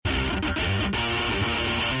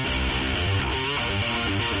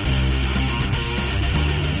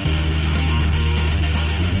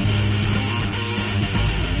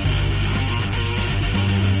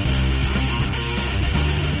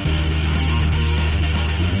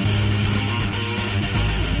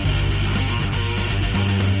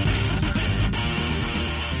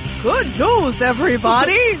Good news,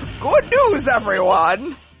 everybody! Good news,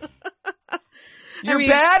 everyone! You're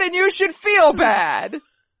bad and you should feel bad.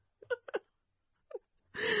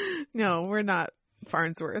 No, we're not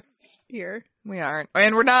Farnsworth here. We aren't.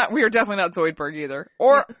 And we are definitely not Zoidberg either.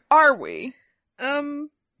 Or are we?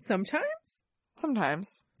 Sometimes.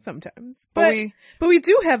 But we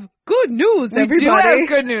do have good news, everybody. We do have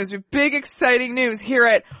good news. We have big, exciting news here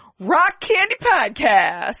at Rock Candy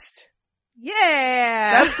Podcast.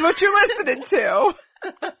 Yeah! That's what you're listening to.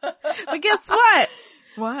 But guess what?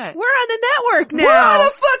 What? We're on the network now. We're on a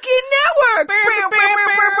fucking network!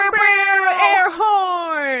 Air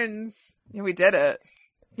horns! Yeah, we did it.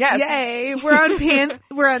 Yes. Yay! We're on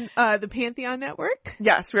the Pantheon Network.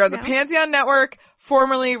 Yes, we are the Pantheon Network,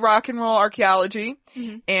 formerly Rock and Roll Archaeology,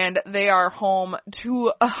 and they are home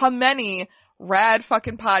to many rad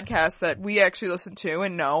fucking podcasts that we actually listen to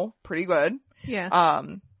and know pretty good. Yeah.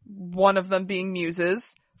 One of them being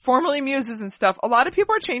Muses, formerly Muses and stuff. A lot of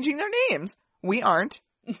people are changing their names. We aren't.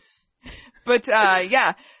 But,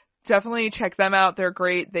 yeah, definitely check them out. They're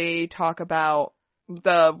great. They talk about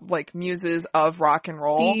the, muses of rock and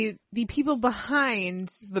roll. The people behind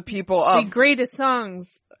the people of the greatest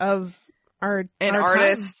songs of our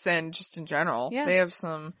artists time. And just in general. Yeah. They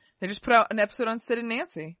just put out an episode on Sid and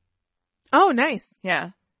Nancy. Oh, nice. Yeah.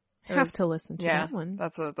 Have to listen to that one.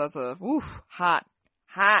 That's a hot.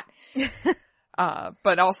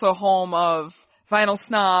 But also home of Vinyl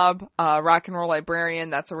Snob, Rock and Roll Librarian.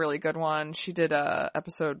 That's a really good one. She did a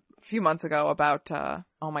episode a few months ago about,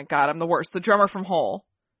 oh my god, I'm the worst, the drummer from Hole.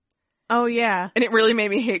 Oh yeah. And it really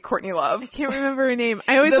made me hate Courtney Love. I can't remember her name.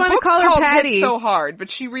 I always want to call her Patty. Hit So Hard, but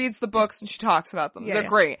she reads the books and she talks about them. They're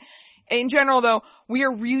great. In general though, we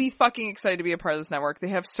are really fucking excited to be a part of this network. They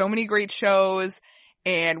have so many great shows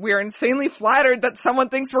and we are insanely flattered that someone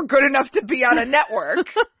thinks we're good enough to be on a network.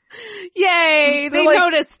 Yay! They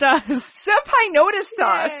noticed us. Senpai noticed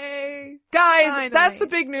us. Guys, Finally. That's the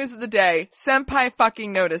big news of the day. Senpai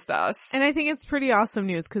fucking noticed us. And I think it's pretty awesome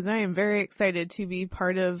news because I am very excited to be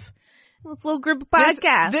part of this little group of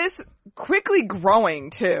podcasts. This quickly growing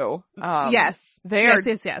too. Yes. Yes.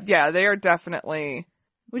 Yeah, they are definitely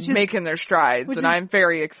making their strides and I'm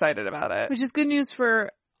very excited about it. Which is good news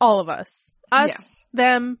for all of us. Us,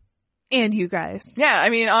 them, and you guys. Yeah, I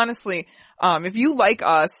mean, honestly, if you like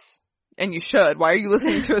us, and you should, why are you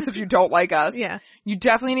listening to us if you don't like us? Yeah. You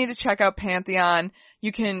definitely need to check out Pantheon.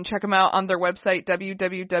 You can check them out on their website,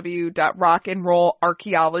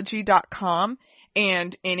 www.rockandrollarchaeology.com.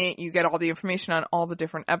 And in it, you get all the information on all the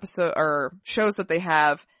different episodes or shows that they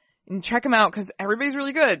have. And check them out because everybody's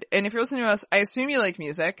really good. And if you're listening to us, I assume you like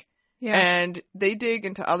music. Yeah. And they dig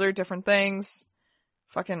into other different things.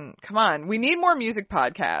 Fucking, come on. We need more music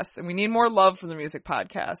podcasts and we need more love for the music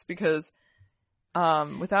podcasts because,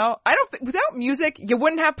 without music, you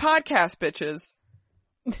wouldn't have podcasts, bitches.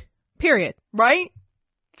 Period. Right?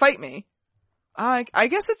 Fight me. I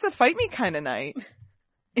guess it's a fight me kind of night.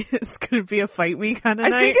 It's gonna be a fight me kind of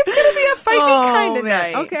night? I think it's gonna be a fight me kind of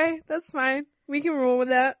night. Okay, that's fine. We can roll with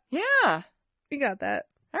that. Yeah. We got that.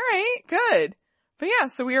 Alright, good. But yeah,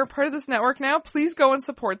 so we are part of this network now. Please go and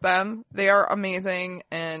support them. They are amazing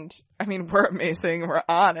and, I mean, we're amazing. We're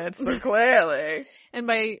on it, so clearly. And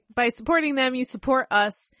by supporting them, you support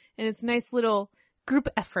us and it's a nice little group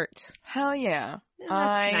effort. Hell yeah.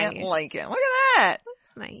 I like it. Look at that.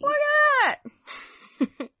 That's nice. Look at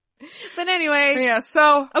that. But anyway. Yeah,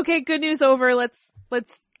 so. Okay, good news over. Let's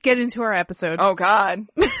get into our episode. Oh god.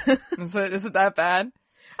 Is it that bad?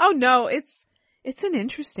 Oh no, it's an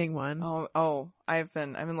interesting one. Oh, I've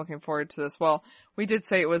been looking forward to this. Well, we did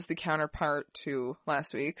say it was the counterpart to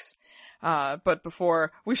last week's. But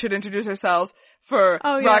before, we should introduce ourselves for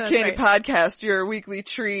Rock Candy Podcast, your weekly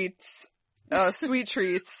treats, sweet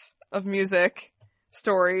treats of music,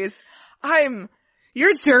 stories.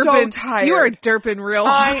 You're derping. So tired. You are derping real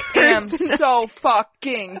hard. I am so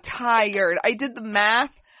fucking tired. I did the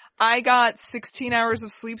math. I got 16 hours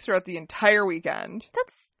of sleep throughout the entire weekend.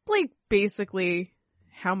 That's basically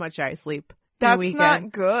how much I sleep. That's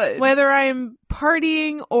not good. Whether I'm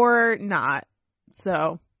partying or not.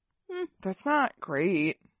 So. That's not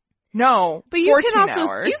great. No. But you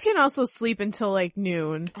can also sleep until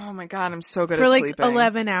noon. Oh my god, I'm so good at sleeping. For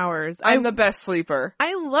 11 hours. I'm the best sleeper.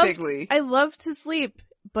 I love to sleep,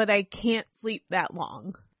 but I can't sleep that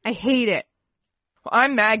long. I hate it. Well,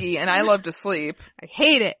 I'm Maggie and I love to sleep. I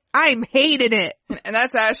hate it. I'm hating it. And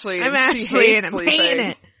that's Ashley. I'm Ashley and I'm hating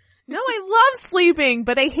it. No, I love sleeping,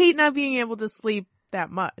 but I hate not being able to sleep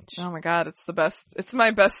that much. Oh my god, it's the best. It's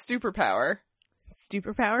my best superpower.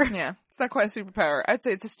 Superpower? Yeah. It's not quite a superpower. I'd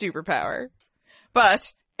say it's a superpower.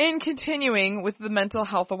 But in continuing with the Mental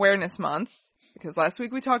Health Awareness Month, Because last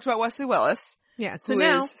week we talked about Wesley Willis. Yeah, so who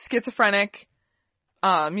now is schizophrenic,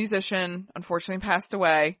 musician, unfortunately passed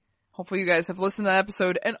away. Hopefully you guys have listened to that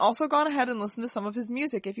episode and also gone ahead and listened to some of his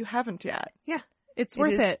music if you haven't yet. Yeah, it's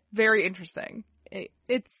worth it. Very interesting.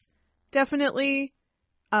 It's definitely,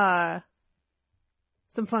 some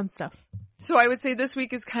fun stuff. So I would say this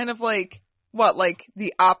week is kind of like, what, like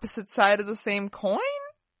the opposite side of the same coin?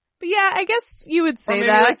 But yeah, I guess you would say or maybe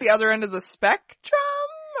that. Like the other end of the spectrum,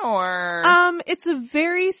 or? It's a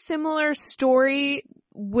very similar story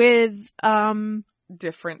with,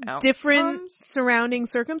 different outcomes? Different surrounding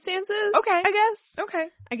circumstances. Okay. I guess. Okay.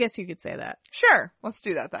 I guess you could say that. Sure. Let's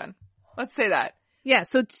do that then. Let's say that. Yeah,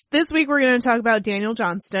 so this week we're going to talk about Daniel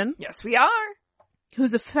Johnston. Yes, we are.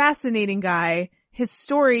 Who's a fascinating guy. His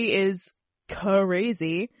story is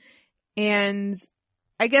crazy. And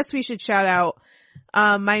I guess we should shout out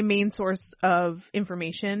my main source of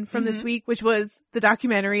information from this week, which was the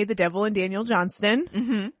documentary The Devil and Daniel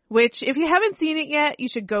Johnston, which if you haven't seen it yet, you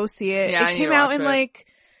should go see it. Yeah, it came out in like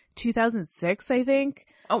 2006, I think.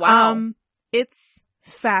 Oh, wow. It's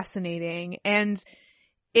fascinating, and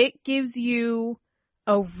it gives you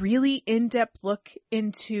a really in-depth look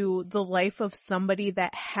into the life of somebody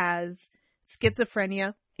that has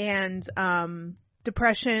schizophrenia and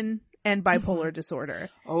depression and bipolar disorder.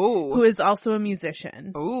 Oh. Who is also a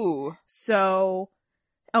musician. Oh. So,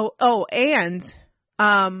 and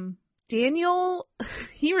Daniel,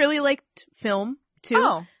 he really liked film too.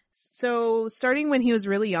 Oh. So starting when he was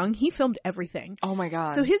really young, he filmed everything. Oh my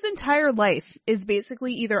God. So his entire life is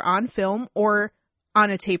basically either on film or on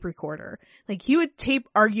a tape recorder. Like he would tape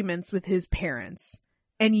arguments with his parents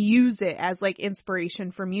and use it as like inspiration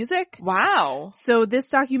for music. Wow. So this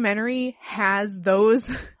documentary has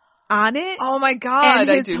those on it. Oh my God. And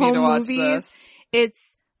his I do home need to watch movies. this.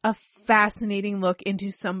 It's a fascinating look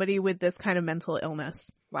into somebody with this kind of mental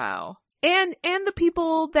illness. Wow. And the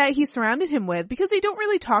people that he surrounded him with, because they don't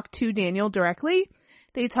really talk to Daniel directly.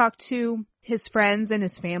 They talk to his friends and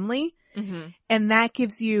his family. Mm-hmm. And that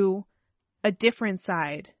gives you a different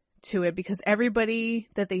side to it, because everybody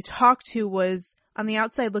that they talked to was on the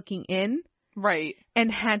outside looking in. Right.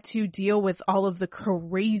 And had to deal with all of the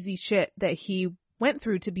crazy shit that he went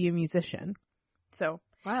through to be a musician. So,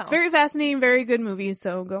 wow. It's very fascinating, very good movie,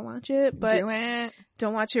 so go watch it. But do it.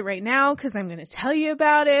 Don't watch it right now, because I'm going to tell you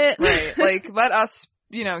about it. Right. Like, let us,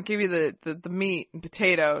 give you the meat and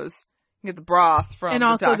potatoes, get the broth from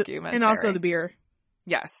the documentary. And also the beer.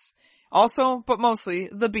 Yes. Also, but mostly,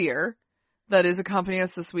 the beer that is accompanying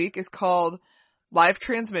us this week is called Live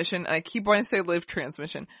Transmission, and I keep wanting to say Live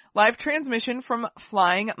Transmission. Live Transmission from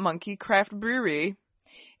Flying Monkey Craft Brewery.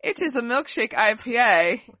 It is a milkshake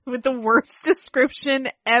IPA. With the worst description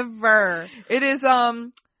ever. It is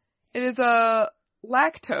a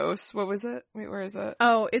lactose. What was it? Wait, where is it?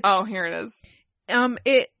 Oh, here it is.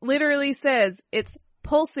 It literally says it's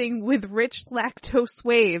pulsing with rich lactose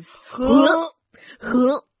waves.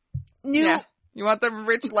 Yeah. You want the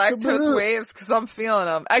rich lactose waves? Because I'm feeling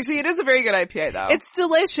them. Actually, it is a very good IPA, though. It's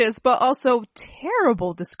delicious, but also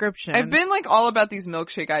terrible description. I've been, all about these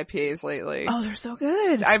milkshake IPAs lately. Oh, they're so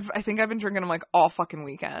good. I think I've been drinking them, all fucking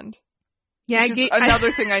weekend. Yeah,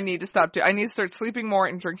 another thing I need to stop doing. I need to start sleeping more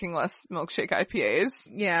and drinking less milkshake IPAs.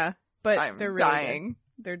 Yeah, but they're really dying.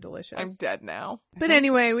 Good. They're delicious. I'm dead now. But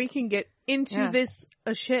anyway, we can get into this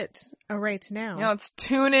right now. Yeah, let's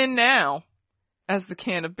tune in now. As the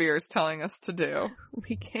can of beer is telling us to do.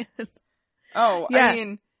 We can. Oh,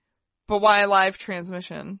 yeah. But why live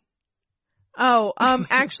transmission? Oh,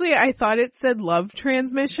 actually I thought it said love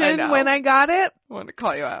transmission when I got it. I wanted to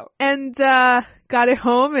call you out. And, got it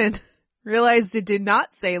home and realized it did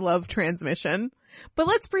not say love transmission. But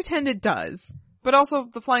let's pretend it does. But also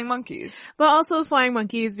the Flying Monkeys. But also the Flying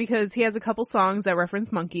Monkeys, because he has a couple songs that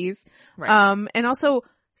reference monkeys. Right. And also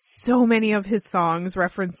so many of his songs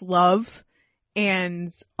reference love. And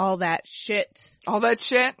all that shit. All that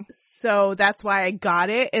shit? So that's why I got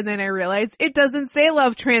it, and then I realized it doesn't say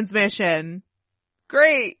love transmission.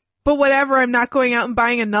 Great. But whatever, I'm not going out and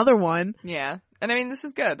buying another one. Yeah. And this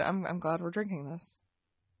is good. I'm glad we're drinking this.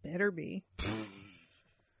 Better be.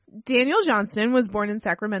 Daniel Johnston was born in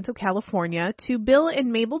Sacramento, California to Bill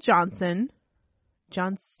and Mabel Johnston.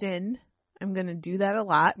 I'm gonna do that a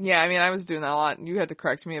lot. Yeah, I was doing that a lot. You had to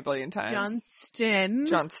correct me a billion times. Johnston.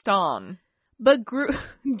 But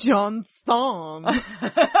Johnston. Flourish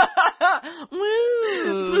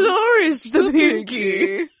the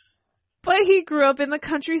pinky. But he grew up in the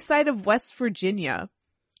countryside of West Virginia.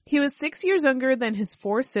 He was 6 years younger than his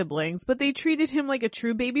 4 siblings, but they treated him like a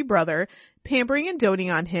true baby brother, pampering and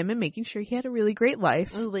doting on him and making sure he had a really great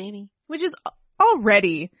life. Oh, baby. Which is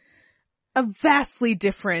already a vastly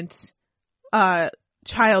different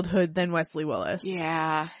childhood than Wesley Willis.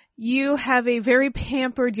 Yeah. You have a very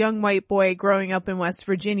pampered young white boy growing up in West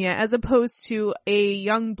Virginia as opposed to a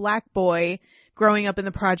young black boy growing up in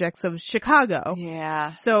the projects of Chicago.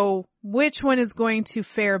 Yeah. So which one is going to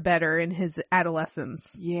fare better in his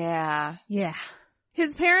adolescence? Yeah. Yeah.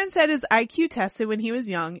 His parents had his IQ tested when he was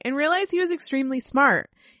young and realized he was extremely smart.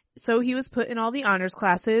 So he was put in all the honors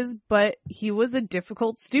classes, but he was a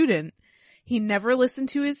difficult student. He never listened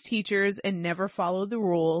to his teachers and never followed the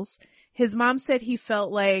rules. His mom said he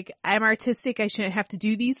felt like, I'm artistic, I shouldn't have to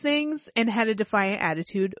do these things, and had a defiant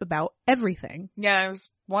attitude about everything. Yeah, I was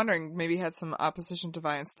wondering, maybe he had some opposition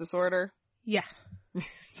defiance disorder. Yeah.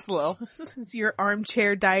 Just a little. This is your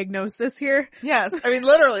armchair diagnosis here? Yes. I mean,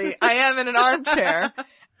 literally, I am in an armchair,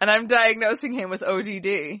 and I'm diagnosing him with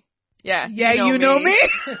ODD. Yeah. Yeah, you know me.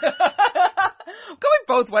 We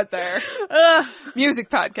both went there. Music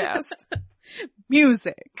podcast.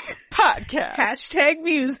 Music. Podcast. Hashtag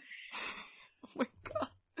music. Oh my god.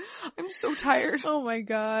 I'm so tired. Oh my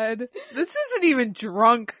god. This isn't even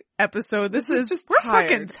drunk episode. This is just we're tired.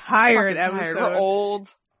 Fucking tired episode. We're old.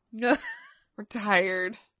 We're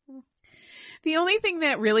tired. The only thing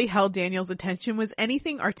that really held Daniel's attention was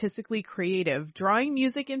anything artistically creative. Drawing,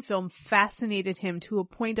 music, and film fascinated him to a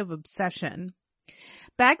point of obsession.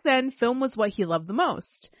 Back then, film was what he loved the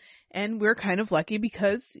most. And we're kind of lucky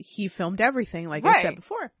because he filmed everything, like I said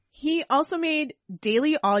before. He also made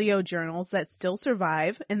daily audio journals that still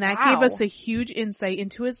survive, and that gave us a huge insight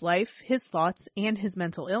into his life, his thoughts, and his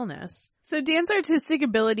mental illness. So Dan's artistic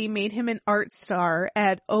ability made him an art star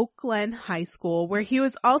at Oak Glen High School, where he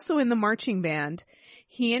was also in the marching band.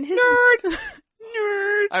 He and his nerd.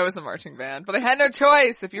 I was a marching band, but I had no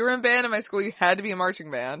choice. If you were in band in my school, you had to be a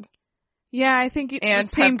marching band. Yeah, I think and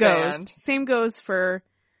same goes. Band. Same goes for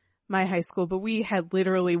my high school, but we had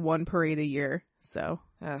literally one parade a year, so.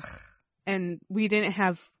 Ugh. And we didn't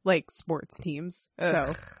have, like, sports teams,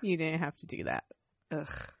 Ugh. so you didn't have to do that. Ugh.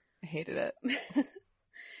 I hated it.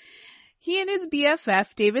 He and his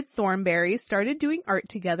BFF, David Thornberry, started doing art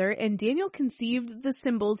together, and Daniel conceived the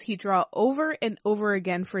symbols he'd draw over and over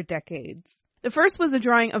again for decades. The first was a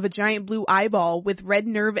drawing of a giant blue eyeball with red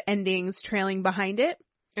nerve endings trailing behind it.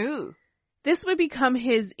 Ooh. This would become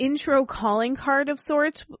his intro calling card of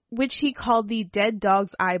sorts, which he called the dead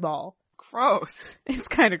dog's eyeball. Gross. It's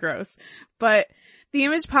kind of gross. But the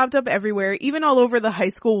image popped up everywhere, even all over the high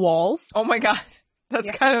school walls. Oh my god. That's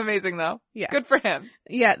kind of amazing though. Yeah. Good for him.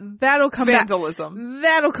 Yeah, that'll come Vandalism.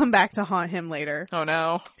 That'll come back to haunt him later. Oh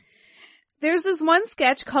no. There's this one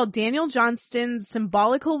sketch called Daniel Johnston's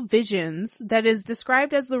Symbolical Visions that is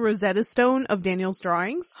described as the Rosetta Stone of Daniel's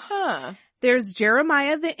drawings. Huh. There's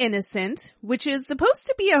Jeremiah the Innocent, which is supposed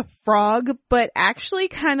to be a frog, but actually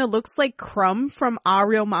kind of looks like Crumb from Our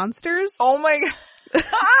Real Monsters. Oh my god.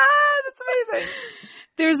 That's amazing.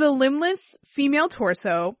 There's a limbless female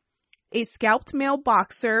torso, a scalped male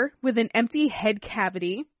boxer with an empty head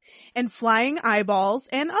cavity, and flying eyeballs,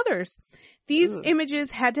 and others. These images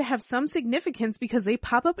had to have some significance because they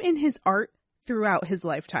pop up in his art throughout his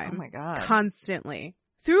lifetime. Oh my god. Constantly.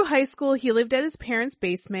 Through high school, he lived at his parents'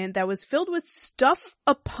 basement that was filled with stuff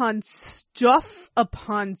upon stuff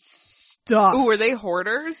upon stuff. Ooh, were they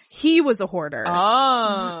hoarders? He was a hoarder.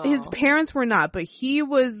 Oh. His parents were not, but he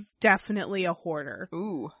was definitely a hoarder.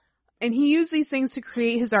 Ooh. And he used these things to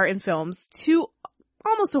create his art and films, to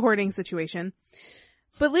almost a hoarding situation.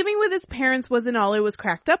 But living with his parents wasn't all it was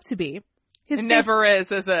cracked up to be. It never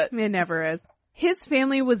is it? It never is. His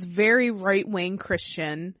family was very right-wing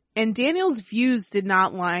Christian, and Daniel's views did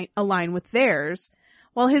not align with theirs.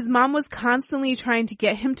 While his mom was constantly trying to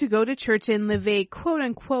get him to go to church and live a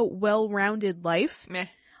quote-unquote well-rounded life,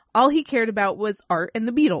 all he cared about was art and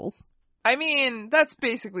the Beatles. I mean, that's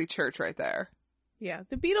basically church right there. Yeah,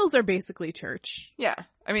 the Beatles are basically church. Yeah,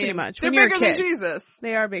 I mean, pretty much. They're bigger than Jesus.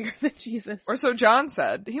 They are bigger than Jesus. Or so John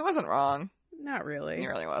said. He wasn't wrong. Not really. He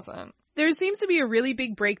really wasn't. There seems to be a really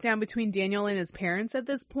big breakdown between Daniel and his parents at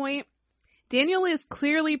this point. Daniel is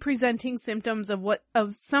clearly presenting symptoms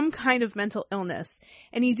of some kind of mental illness,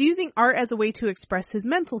 and he's using art as a way to express his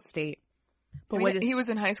mental state. But he was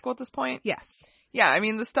in high school at this point? Yes. Yeah, I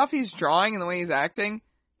mean, the stuff he's drawing and the way he's acting,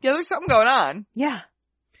 yeah, there's something going on. Yeah.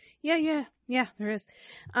 Yeah, there is.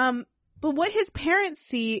 But what his parents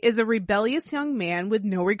see is a rebellious young man with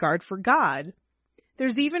no regard for God.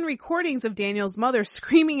 There's even recordings of Daniel's mother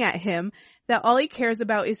screaming at him that all he cares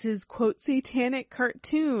about is his, quote, satanic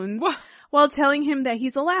cartoons, while telling him that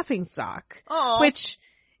he's a laughingstock. Aww. Which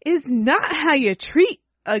is not how you treat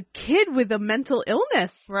a kid with a mental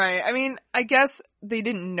illness. Right. I mean, I guess they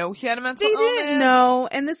didn't know he had a mental illness. They didn't know,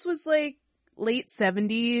 and this was like late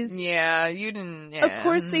 70s. Yeah, you didn't, yeah. Of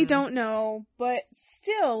course they don't know, but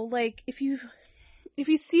still, like, if you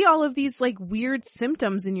see all of these, like, weird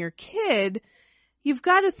symptoms in your kid, you've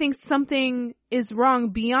got to think something is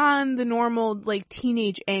wrong beyond the normal, like,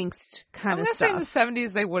 teenage angst kind of stuff. I'm gonna say in the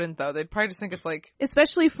 70s they wouldn't, though. They'd probably just think it's like...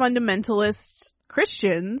 Especially fundamentalist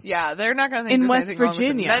Christians. Yeah, they're not gonna think in there's West anything Virginia.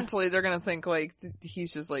 Wrong with him. Mentally, they're gonna think, like,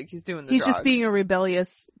 he's just, like, he's doing the He's drugs. just being a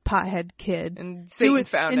rebellious pothead kid. And Satan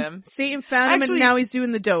found him. Satan found him, and now he's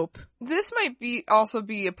doing the dope. This might also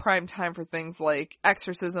be a prime time for things like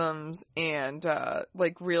exorcisms and,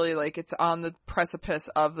 like, really, like, it's on the precipice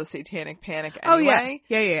of the satanic panic anyway.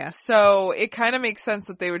 Oh, yeah. So, it kind of makes sense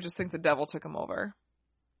that they would just think the devil took him over.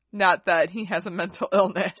 Not that he has a mental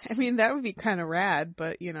illness. I mean, that would be kind of rad,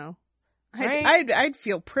 but, you know. Right? I'd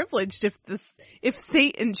feel privileged if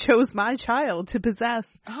Satan chose my child to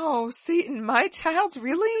possess. Oh, Satan, my child?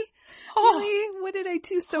 Really? Really? What did I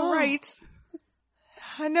do so right?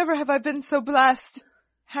 I never have I been so blessed.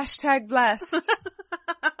 # blessed.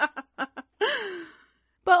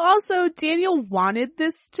 But also, Daniel wanted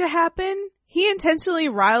this to happen. He intentionally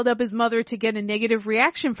riled up his mother to get a negative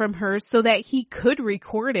reaction from her so that he could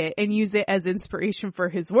record it and use it as inspiration for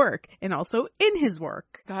his work, and also in his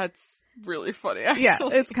work. That's really funny, actually.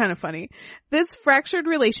 Yeah, it's kind of funny. This fractured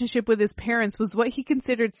relationship with his parents was what he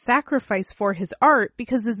considered sacrifice for his art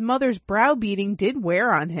because his mother's browbeating did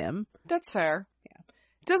wear on him. That's fair. Yeah.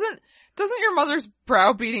 Doesn't your mother's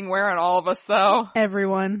browbeating wear on all of us, though?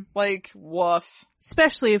 Everyone. Like, woof.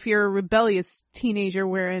 Especially if you're a rebellious teenager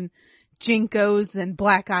wearing Jinkos and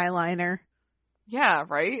black eyeliner. Yeah,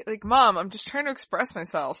 right? Like, Mom, I'm just trying to express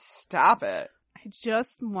myself. Stop it. I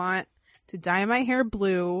just want to dye my hair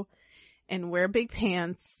blue and wear big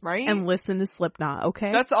pants. Right? And listen to Slipknot,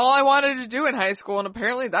 okay? That's all I wanted to do in high school, and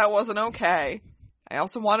apparently that wasn't okay. I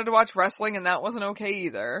also wanted to watch wrestling, and that wasn't okay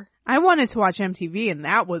either. I wanted to watch MTV, and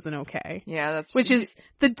that wasn't okay. Yeah, that's... Which is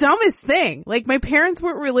the dumbest thing. Like, my parents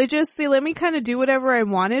weren't religious. They let me kind of do whatever I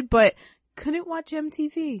wanted, but couldn't watch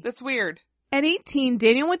MTV. That's weird. At 18,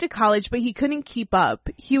 Daniel went to college, but he couldn't keep up.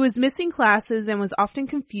 He was missing classes and was often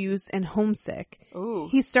confused and homesick. Ooh.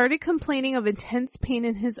 He started complaining of intense pain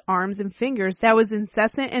in his arms and fingers that was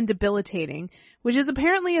incessant and debilitating, which is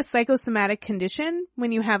apparently a psychosomatic condition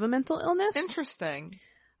when you have a mental illness. Interesting.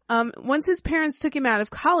 Once his parents took him out of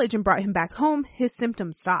college and brought him back home, his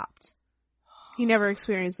symptoms stopped. He never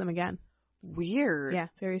experienced them again. Weird. Yeah,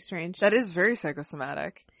 very strange. That is very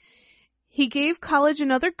psychosomatic. He gave college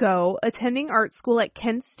another go, attending art school at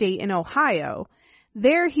Kent State in Ohio.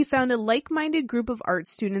 There, he found a like-minded group of art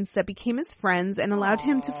students that became his friends and allowed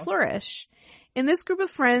him to flourish. In this group of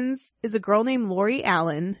friends is a girl named Lori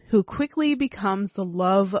Allen, who quickly becomes the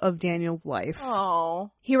love of Daniel's life. Aww.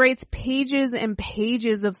 He writes pages and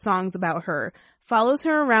pages of songs about her, follows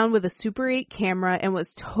her around with a Super 8 camera, and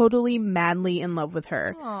was totally madly in love with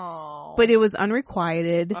her. Aww. But it was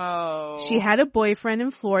unrequited. Oh. She had a boyfriend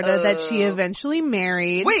in Florida that she eventually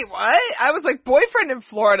married. Wait, what? I was like, boyfriend in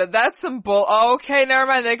Florida? That's some bull. Oh, okay, never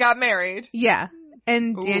mind. They got married. Yeah.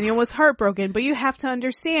 And Oof. Daniel was heartbroken, but you have to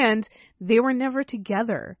understand, they were never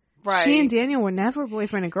together. Right. She and Daniel were never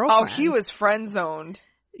boyfriend and girlfriend. Oh, he was friend-zoned.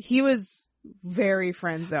 He was very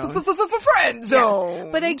friend-zoned. Friend-zoned! Yeah.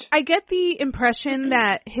 But I get the impression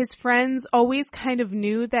that his friends always kind of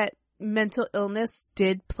knew that mental illness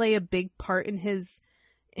did play a big part in his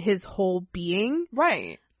whole being.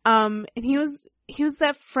 Right. And he was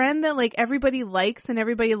that friend that, like, everybody likes and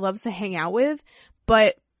everybody loves to hang out with,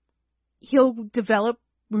 but he'll develop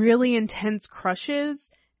really intense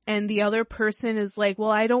crushes, and the other person is like,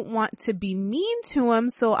 well, I don't want to be mean to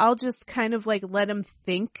him, so I'll just kind of, like, let him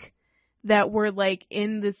think that we're, like,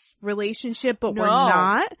 in this relationship, but we're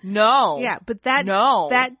not. No. Yeah, but that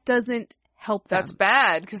doesn't help them. That's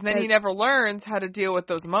bad, because then he never learns how to deal with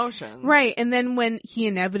those emotions. Right, and then when he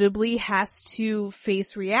inevitably has to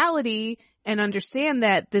face reality and understand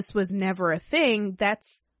that this was never a thing,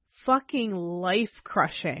 that's fucking life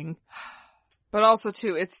crushing. But also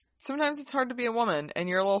too, sometimes it's hard to be a woman, and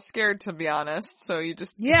you're a little scared, to be honest, so you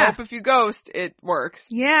just hope if you ghost, it works.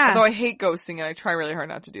 Yeah. Although I hate ghosting, and I try really hard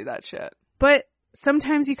not to do that shit. But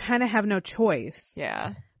sometimes you kind of have no choice.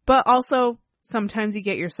 Yeah. But also, sometimes you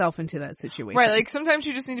get yousself into that situation. Right, like sometimes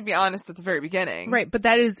you just need to be honest at the very beginning. Right, but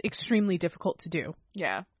that is extremely difficult to do.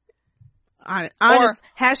 Yeah. Honest,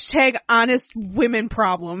 #honest women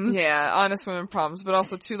problems. Yeah, honest women problems, but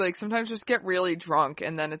also too, like, sometimes just get really drunk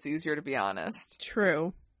and then it's easier to be honest.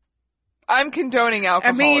 True. I'm condoning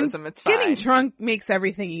alcoholism, it's fine. Getting drunk makes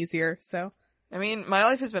everything easier, so. I mean, my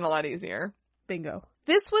life has been a lot easier. Bingo.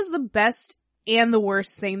 This was the best and the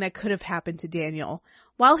worst thing that could have happened to Daniel.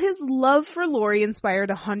 While his love for Lori inspired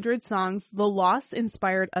 100 songs, the loss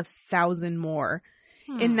inspired 1,000 more.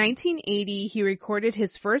 In 1980, he recorded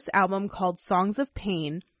his first album called Songs of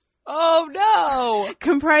Pain. Oh no!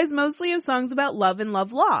 Comprised mostly of songs about love and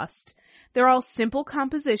love lost. They're all simple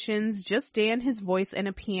compositions, just Dan, his voice, and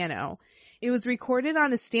a piano. It was recorded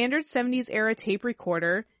on a standard 70s era tape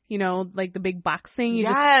recorder, you know, like the big box thing. You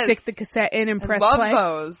just stick the cassette in and press play. I love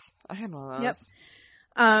those. I had one of those. Yep.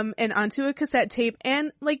 And onto a cassette tape,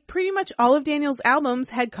 and like pretty much all of Daniel's albums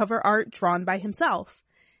had cover art drawn by himself.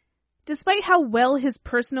 Despite how well his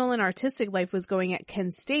personal and artistic life was going at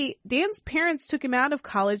Kent State, Dan's parents took him out of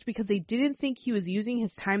college because they didn't think he was using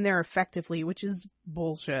his time there effectively, which is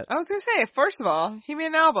bullshit. I was gonna say, first of all, he made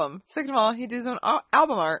an album. Second of all, he did his own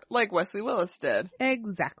album art, like Wesley Willis did.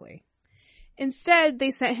 Exactly. Instead,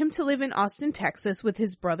 they sent him to live in Austin, Texas with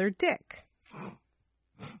his brother Dick.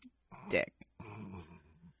 Dick.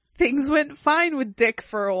 Things went fine with Dick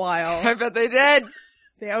for a while. I bet they did.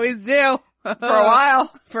 They always do. For a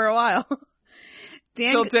while. For a while.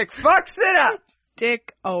 Till Dick fucks it up.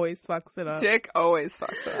 Dick always fucks it up. Dick always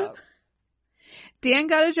fucks it up. Dan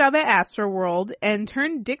got a job at Astroworld and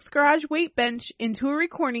turned Dick's garage weight bench into a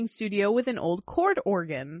recording studio with an old chord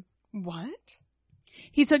organ. What?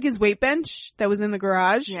 He took his weight bench that was in the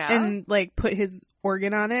garage and like put his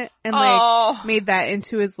organ on it and made that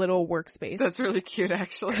into his little workspace. That's really cute,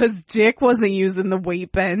 actually. Because Dick wasn't using the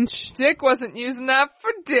weight bench. Dick wasn't using that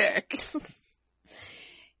for Dick.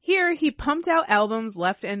 Here, he pumped out albums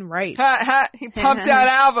left and right. He pumped out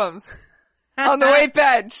albums on the weight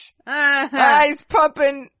bench. He's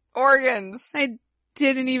pumping organs. I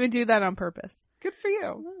didn't even do that on purpose. Good for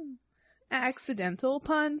you. Accidental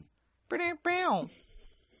puns. Bow.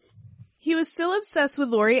 He was still obsessed with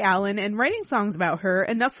Lori Allen and writing songs about her,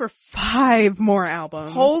 enough for 5 more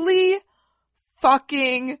albums. Holy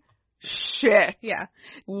fucking shit. Yeah.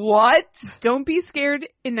 What? Don't Be Scared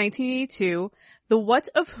in 1982, The What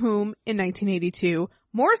of Whom in 1982,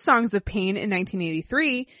 More Songs of Pain in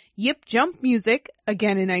 1983, Yip Jump Music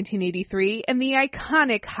again in 1983, and the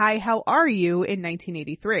iconic Hi, How Are You in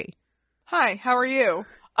 1983. Hi, how are you?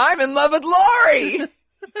 I'm in love with Lori!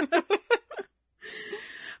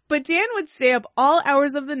 But Dan would stay up all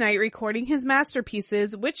hours of the night recording his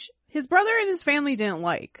masterpieces, which his brother and his family didn't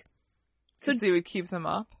like. So he would keep them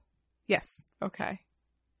up? Yes. Okay.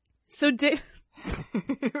 So Dick...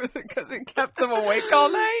 Was it because he kept them awake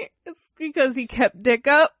all night? It's because he kept Dick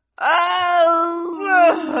up. Oh!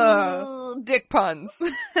 Dick puns.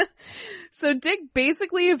 So Dick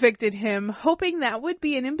basically evicted him, hoping that would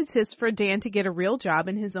be an impetus for Dan to get a real job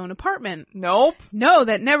in his own apartment. Nope. No,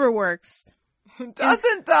 that never works. It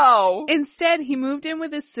doesn't though. Instead, he moved in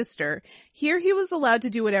with his sister. Here he was allowed to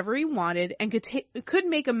do whatever he wanted and could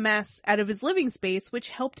make a mess out of his living space,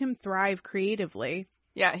 which helped him thrive creatively.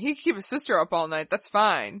 Yeah, he could keep his sister up all night. That's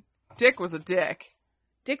fine. Dick was a dick.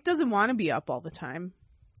 Dick doesn't want to be up all the time.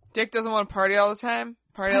 Dick doesn't want to party all the time.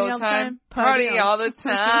 Party all the time. Party all the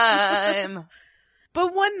time.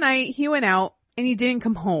 But one night he went out and he didn't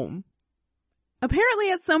come home. Apparently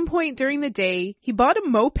at some point during the day, he bought a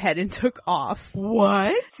moped and took off.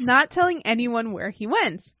 What? Not telling anyone where he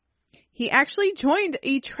went. He actually joined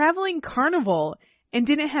a traveling carnival and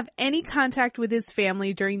didn't have any contact with his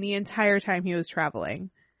family during the entire time he was traveling.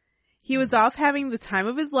 He was off having the time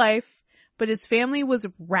of his life, but his family was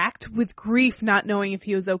racked with grief not knowing if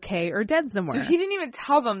he was okay or dead somewhere. So he didn't even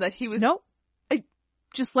tell them that he was... Nope.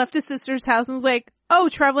 Just left his sister's house and was like, oh,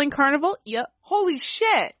 traveling carnival? Yep. Holy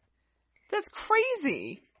shit. That's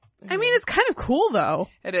crazy. I mean, it's kind of cool though.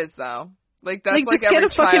 It is though. Like that's just every get a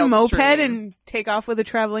fucking moped dream. And take off with a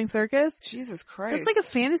traveling circus. Jesus Christ. That's like a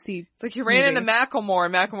fantasy. It's like he ran into Macklemore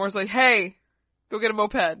and Macklemore's like, hey, go get a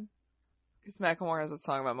moped. Because Macklemore has a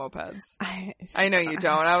song about mopeds. I know you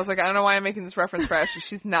don't. I was like, I don't know why I'm making this reference for Ashley.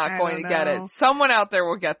 She's not going to get it. Someone out there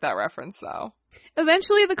will get that reference though.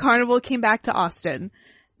 Eventually the carnival came back to Austin.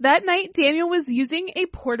 That night, Daniel was using a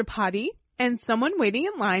porta potty and someone waiting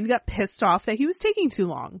in line got pissed off that he was taking too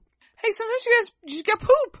long. Hey, sometimes you guys just get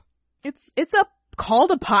poop. It's called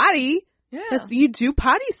a potty. Yeah. You do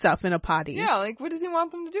potty stuff in a potty. Yeah, like what does he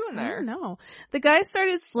want them to do in there? I don't know. The guy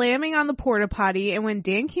started slamming on the porta potty and when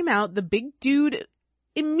Dan came out, the big dude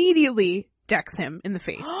immediately decks him in the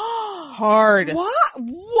face. Hard.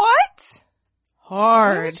 What?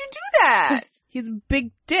 Hard. Why would you do that? He's a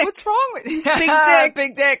big dick. What's wrong with He's big dick.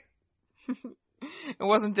 Big dick. It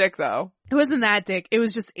wasn't dick though. It wasn't that dick. It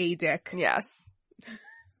was just a dick. Yes. It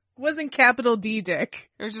wasn't capital D dick.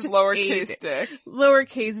 It was just lowercase dick.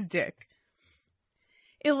 Lowercase dick.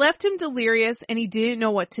 It left him delirious and he didn't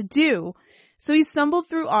know what to do. So he stumbled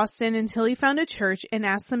through Austin until he found a church and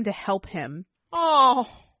asked them to help him. Oh.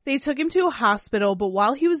 They took him to a hospital, but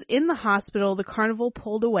while he was in the hospital, the carnival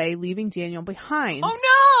pulled away, leaving Daniel behind.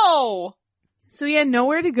 Oh no! So he had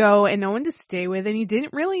nowhere to go and no one to stay with, and he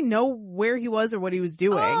didn't really know where he was or what he was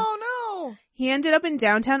doing. Oh no! He ended up in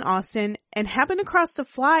downtown Austin and happened across a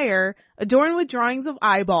flyer adorned with drawings of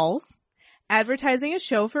eyeballs, advertising a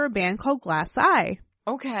show for a band called Glass Eye.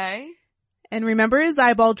 Okay. And remember his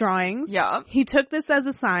eyeball drawings? Yeah. He took this as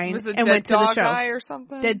a sign was it and went to the show. Dead Dog Eye or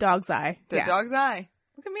something? Dead Dog's Eye. Dead Dog's Eye.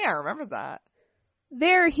 Look at me, I remember that.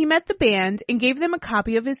 There, he met the band and gave them a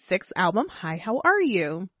copy of his sixth album, Hi, How Are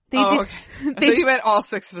You? Okay. I thought you meant all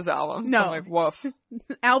 6 of his albums. No. So I'm like, woof.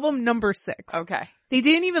 Album number 6. Okay. They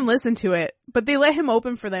didn't even listen to it, but they let him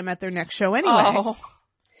open for them at their next show anyway. Oh.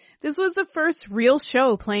 This was the first real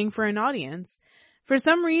show playing for an audience. For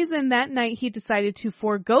some reason, that night he decided to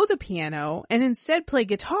forego the piano and instead play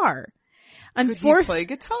guitar. Could he play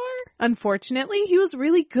guitar? Unfortunately, he was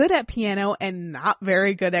really good at piano and not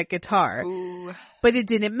very good at guitar. Ooh. But it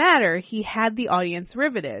didn't matter. He had the audience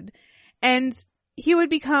riveted. And he would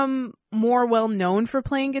become more well known for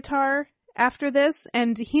playing guitar after this,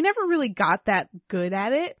 and he never really got that good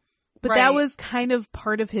at it. But that was kind of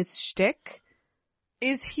part of his shtick.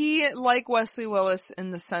 Is he like Wesley Willis in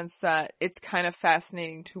the sense that it's kind of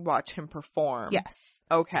fascinating to watch him perform? Yes.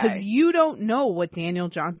 Okay. Because you don't know what Daniel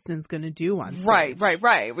Johnston's going to do on stage.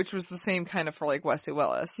 Right. Which was the same kind of for like Wesley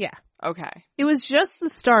Willis. Yeah. Okay. It was just the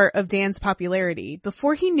start of Dan's popularity.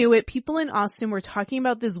 Before he knew it, people in Austin were talking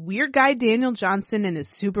about this weird guy Daniel Johnston and his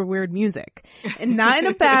super weird music. And not in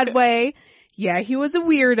a bad way. Yeah, he was a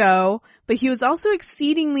weirdo, but he was also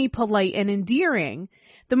exceedingly polite and endearing.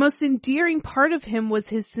 The most endearing part of him was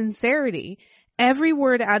his sincerity. Every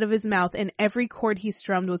word out of his mouth and every chord he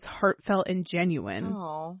strummed was heartfelt and genuine.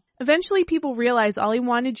 Oh. Eventually people realized all he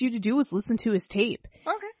wanted you to do was listen to his tape.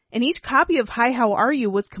 Okay. And each copy of Hi, How Are You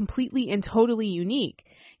was completely and totally unique.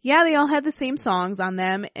 Yeah, they all had the same songs on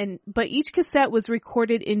them, but each cassette was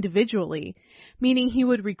recorded individually, meaning he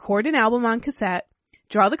would record an album on cassette,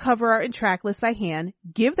 draw the cover art and track list by hand,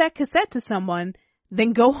 give that cassette to someone,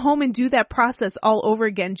 then go home and do that process all over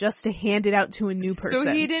again just to hand it out to a new person.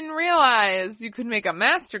 So he didn't realize you could make a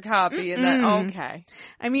master copy and then, okay.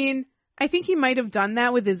 I mean, I think he might have done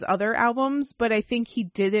that with his other albums, but I think he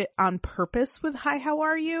did it on purpose with Hi, How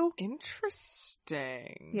Are You?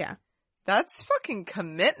 Interesting. Yeah. That's fucking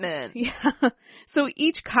commitment. Yeah. So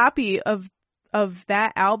each copy of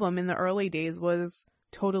that album in the early days was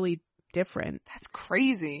totally different. That's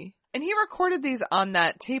crazy. And he recorded these on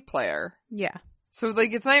that tape player. Yeah. So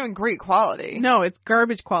like it's not even great quality. No, it's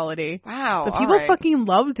garbage quality. Wow. But people fucking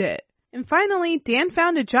loved it. And finally, Dan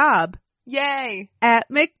found a job. Yay. At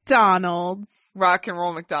McDonald's. Rock and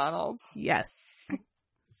roll McDonald's. Yes.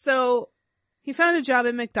 So he found a job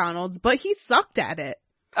at McDonald's, but he sucked at it.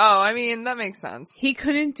 Oh, I mean, that makes sense. He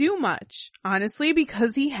couldn't do much, honestly,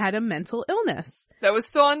 because he had a mental illness. That was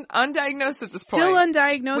still undiagnosed at this point. Still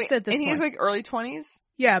undiagnosed at this point. And he's like early 20s?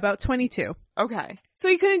 Yeah, about 22. Okay. So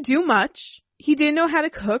he couldn't do much. He didn't know how to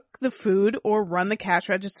cook the food or run the cash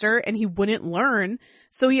register, and he wouldn't learn.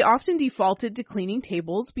 So he often defaulted to cleaning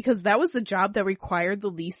tables because that was the job that required the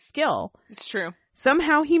least skill. It's true.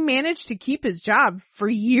 Somehow he managed to keep his job for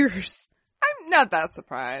years. I'm not that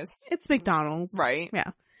surprised. It's McDonald's. Right.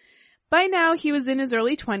 Yeah. By now, he was in his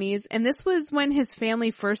early 20s, and this was when his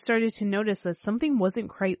family first started to notice that something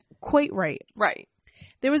wasn't quite right. Right.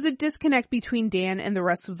 There was a disconnect between Dan and the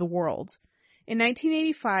rest of the world. In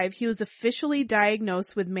 1985, he was officially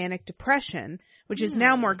diagnosed with manic depression, which is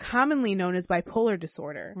now more commonly known as bipolar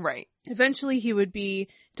disorder. Right. Eventually, he would be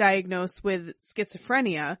diagnosed with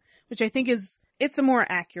schizophrenia, which I think it's a more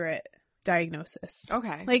accurate diagnosis.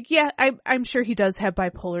 Okay. Like, yeah, I'm sure he does have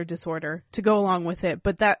bipolar disorder to go along with it,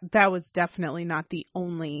 but that was definitely not the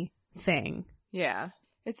only thing. Yeah.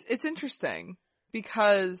 It's interesting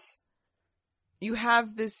because you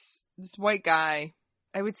have this white guy,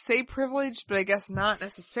 I would say privileged, but I guess not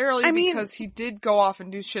necessarily because he did go off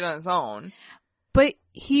and do shit on his own. But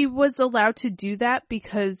he was allowed to do that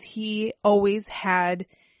because he always had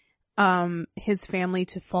his family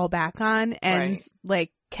to fall back on and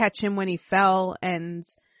like catch him when he fell and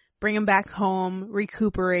bring him back home,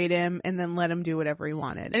 recuperate him, and then let him do whatever he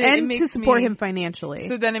wanted. And to support him financially.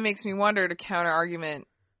 So then it makes me wonder to counter argument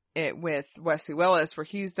it with Wesley Willis, where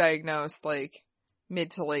he's diagnosed like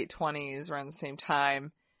mid to late 20s around the same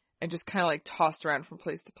time and just kind of like tossed around from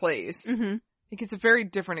place to place. Mm-hmm. Like it's a very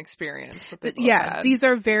different experience. Yeah, these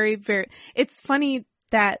are very, very, it's funny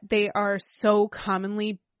that they are so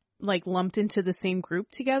commonly like lumped into the same group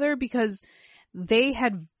together because they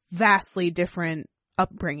had vastly different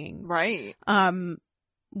upbringings. Right.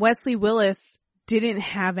 Wesley Willis didn't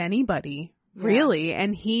have anybody really.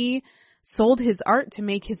 And he sold his art to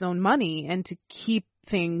make his own money and to keep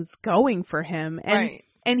things going for him.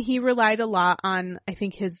 And he relied a lot on, I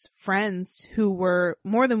think, his friends who were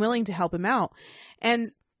more than willing to help him out. And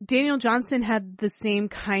Daniel Johnston had the same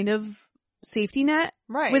kind of safety net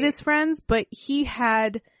with his friends, but he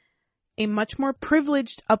had a much more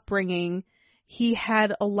privileged upbringing. He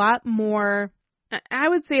had a lot more, I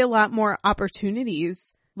would say a lot more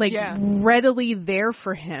opportunities, readily there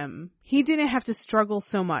for him. He didn't have to struggle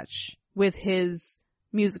so much with his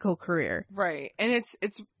musical career. Right. And it's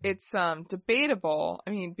debatable. I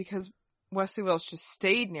mean, because Wesley Wills just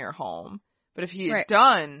stayed near home, but if he had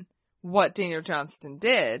done what Daniel Johnston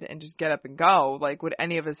did and just get up and go, like, would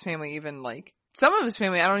any of his family even, like, some of his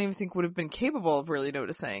family I don't even think would have been capable of really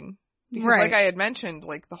noticing. Because like I had mentioned,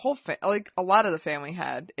 like, the whole a lot of the family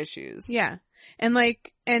had issues. Yeah.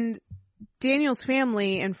 And Daniel's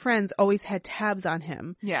family and friends always had tabs on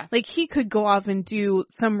him. Yeah. Like, he could go off and do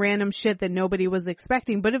some random shit that nobody was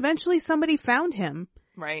expecting, but eventually somebody found him.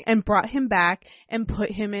 Right. And brought him back and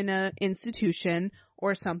put him in an institution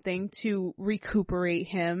or something to recuperate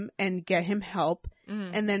him and get him help.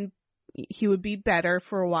 Mm-hmm. And then he would be better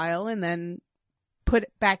for a while and then put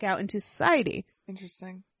back out into society.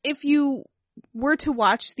 Interesting. If you were to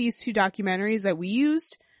watch these two documentaries that we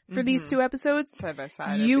used for these two episodes, side by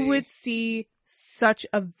side, you would see such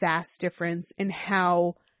a vast difference in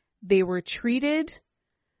how they were treated,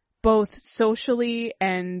 both socially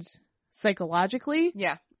and psychologically.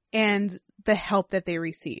 Yeah. And the help that they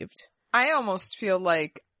received. I almost feel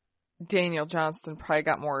like Daniel Johnston probably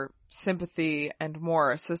got more sympathy and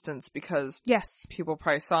more assistance because people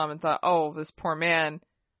probably saw him and thought, oh, this poor man.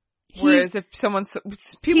 Whereas if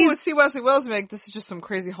people would see Wesley Wills and be like, this is just some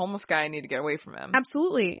crazy homeless guy, I need to get away from him.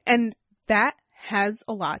 Absolutely. And that has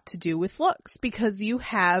a lot to do with looks because you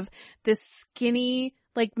have this skinny,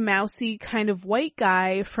 like mousy kind of white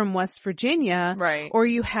guy from West Virginia. Right. Or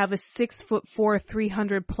you have a 6'4",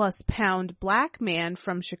 300+ pound black man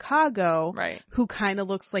from Chicago. Right. Who kind of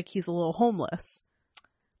looks like he's a little homeless.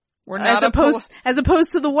 We're not as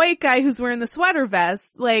opposed to the white guy who's wearing the sweater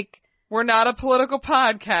vest, like. We're not a political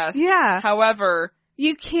podcast. Yeah. However,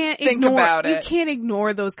 you can't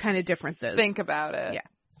ignore those kind of differences. Think about it. Yeah.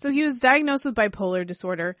 So he was diagnosed with bipolar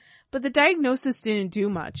disorder, but the diagnosis didn't do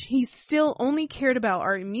much. He still only cared about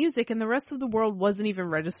art and music, and the rest of the world wasn't even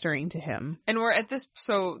registering to him. And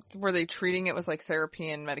were they treating it with like therapy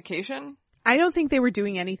and medication? I don't think they were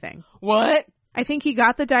doing anything. What? I think he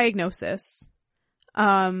got the diagnosis.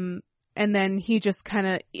 And then he just kind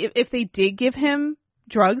of, if they did give him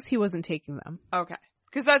drugs, he wasn't taking them. Okay.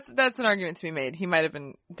 Because that's an argument to be made. He might have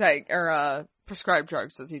been prescribed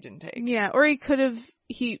drugs that he didn't take. Yeah, or he could have,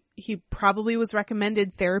 he probably was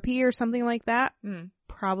recommended therapy or something like that.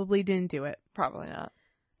 Probably didn't do it. Probably not.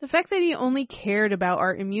 The fact that he only cared about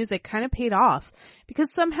art and music kind of paid off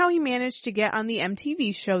because somehow he managed to get on the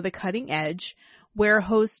MTV show The Cutting Edge, where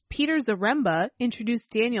host Peter Zaremba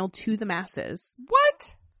introduced Daniel to the masses.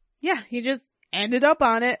 What? Yeah, he just ended up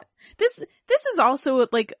on it. This is also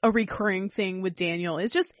like a recurring thing with Daniel.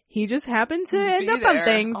 It's just, he just happened to end up on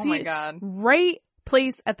things. Oh my God. Right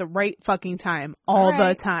place at the right fucking time. All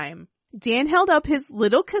the time. Dan held up his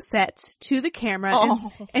little cassette to the camera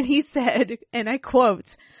and he said, and I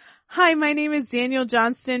quote, "Hi, my name is Daniel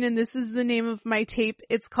Johnston and this is the name of my tape.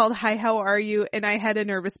 It's called Hi, How Are You? And I had a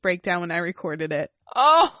nervous breakdown when I recorded it."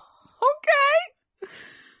 Oh, okay.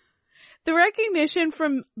 The recognition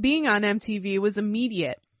from being on MTV was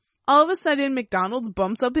immediate. All of a sudden, McDonald's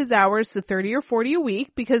bumps up his hours to 30 or 40 a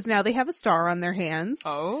week because now they have a star on their hands.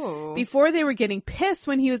 Oh. Before they were getting pissed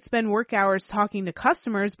when he would spend work hours talking to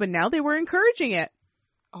customers, but now they were encouraging it.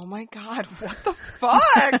 Oh my God, what the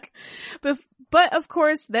fuck? But of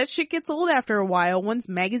course, that shit gets old after a while once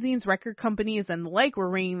magazines, record companies, and the like were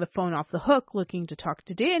ringing the phone off the hook looking to talk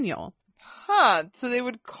to Daniel. Huh, so they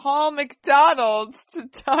would call McDonald's to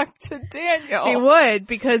talk to Daniel. They would,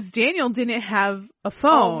 because Daniel didn't have a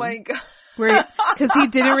phone. Oh my God. Because he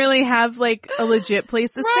didn't really have like a legit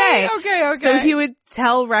place to stay. Okay. So he would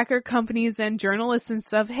tell record companies and journalists and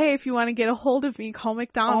stuff, hey, if you want to get a hold of me, call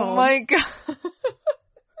McDonald's. Oh my God.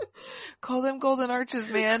 Call them Golden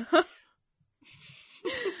Arches, man.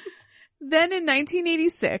 Then in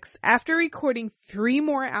 1986, after recording 3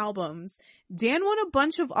 more albums, Dan won a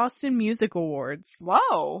bunch of Austin Music Awards.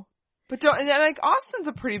 Whoa. But Austin's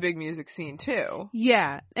a pretty big music scene too.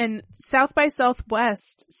 Yeah. And South by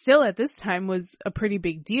Southwest still at this time was a pretty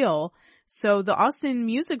big deal. So the Austin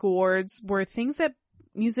Music Awards were things that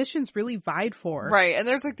musicians really vied for. Right. And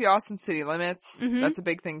there's like the Austin City Limits. Mm-hmm. That's a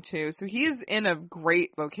big thing too. So he's in a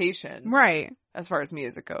great location. Right. As far as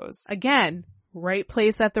music goes. Again, right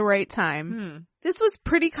place at the right time. This was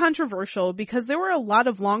pretty controversial because there were a lot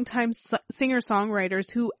of longtime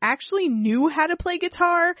singer-songwriters who actually knew how to play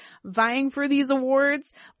guitar vying for these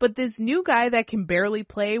awards, but this new guy that can barely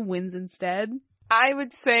play wins instead. I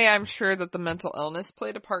would say I'm sure that the mental illness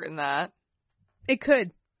played a part in that. It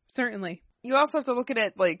could, certainly. You also have to look at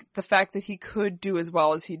it like the fact that he could do as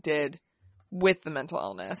well as he did with the mental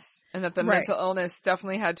illness, and that the mental illness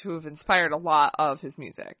definitely had to have inspired a lot of his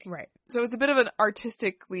music. Right. So it's a bit of an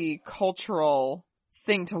artistically cultural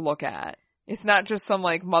thing to look at. It's not just some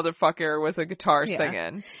like motherfucker with a guitar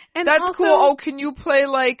singing. And that's also cool. Oh, can you play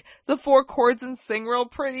like the 4 chords and sing real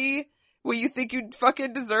pretty? Well, you think you'd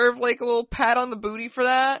fucking deserve like a little pat on the booty for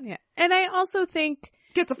that? Yeah. And I also think...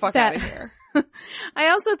 Get the fuck out of here. I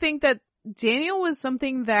also think that Daniel was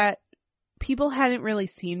something that people hadn't really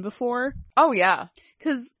seen before. Oh, yeah.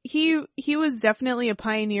 Because he was definitely a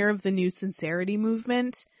pioneer of the new sincerity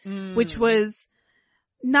movement, which was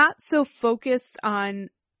not so focused on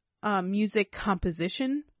music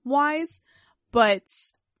composition-wise, but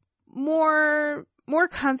more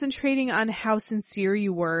concentrating on how sincere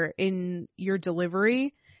you were in your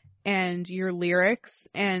delivery and your lyrics,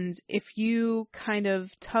 and if you kind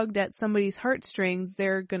of tugged at somebody's heartstrings,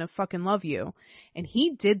 they're gonna fucking love you. And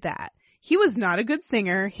he did that. He was not a good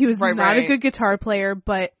singer, he was not a good guitar player,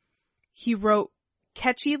 but he wrote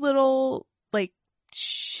catchy little, like,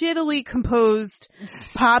 shittily composed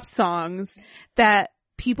pop songs that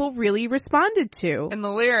people really responded to. And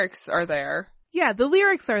the lyrics are there. Yeah, the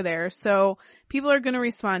lyrics are there, so people are going to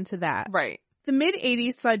respond to that. Right. The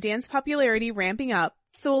mid-'80s saw Dan's popularity ramping up,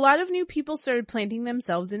 so a lot of new people started planting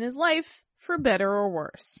themselves in his life, for better or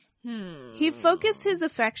worse. He focused his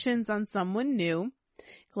affections on someone new.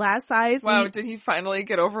 Glass eyes. Wow, did he finally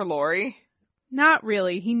get over Lori? Not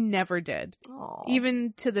really. He never did. Aww.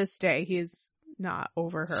 Even to this day, he is not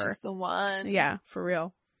over her. She's the one. Yeah, for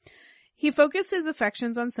real. He focused his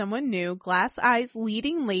affections on someone new, Glass Eyes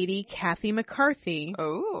leading lady Kathy McCarthy.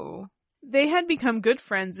 Oh. They had become good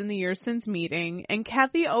friends in the years since meeting, and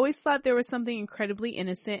Kathy always thought there was something incredibly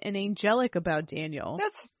innocent and angelic about Daniel.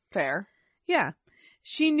 That's fair. Yeah.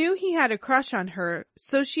 She knew he had a crush on her,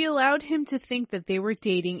 so she allowed him to think that they were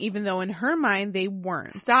dating, even though in her mind they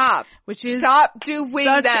weren't. Stop. Which is Stop doing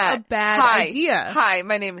such that. a bad idea. Hi,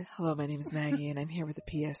 my name is Maggie, and I'm here with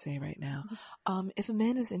a PSA right now. If a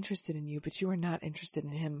man is interested in you, but you are not interested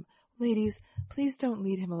in him, ladies, please don't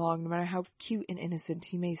lead him along, no matter how cute and innocent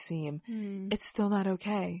he may seem. It's still not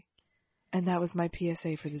okay. And that was my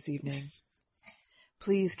PSA for this evening.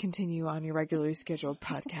 Please continue on your regularly scheduled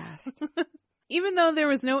podcast. Even though there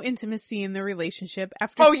was no intimacy in the relationship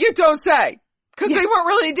after... Oh, you don't say! Because they weren't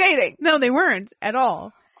really dating! No, they weren't at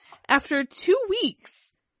all. After 2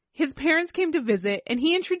 weeks, his parents came to visit, and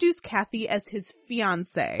he introduced Kathy as his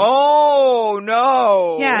fiancé. Oh,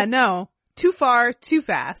 no! Yeah, no. Too far, too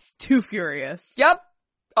fast, too furious. Yep.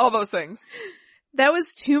 All those things. That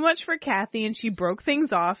was too much for Kathy, and she broke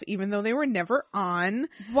things off, even though they were never on.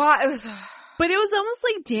 Why? But it was almost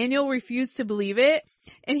like Daniel refused to believe it,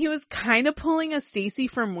 and he was kind of pulling a Stacy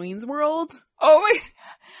from Wayne's World. Oh wait.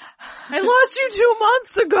 I lost you 2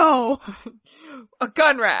 months ago! A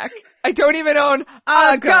gun rack. I don't even own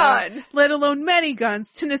a gun! Let alone many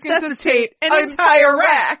guns to necessitate an entire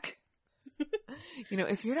rack! You know,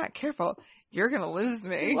 if you're not careful, you're gonna lose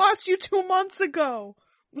me. I lost you 2 months ago!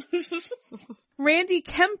 Randy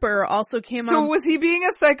Kemper also came on. So was he being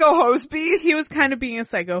a psycho hose beast? He was kind of being a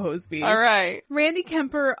psycho hose beast. Alright. Randy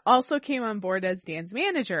Kemper also came on board as Dan's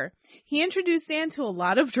manager. He introduced Dan to a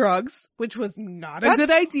lot of drugs, which was not a good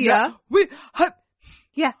idea.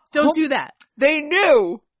 Yeah, don't do that. They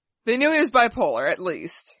knew he was bipolar, at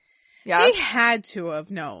least. Yes? They had to have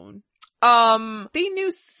known. They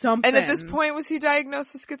knew something. And at this point, was he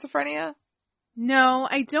diagnosed with schizophrenia? No,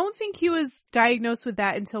 I don't think he was diagnosed with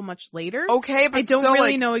that until much later. Okay, but I don't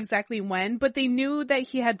really know exactly when, but they knew that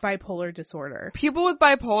he had bipolar disorder. People with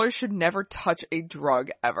bipolar should never touch a drug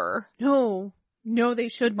ever. No, they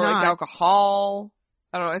should not. Or like alcohol.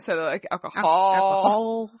 I don't know, I said like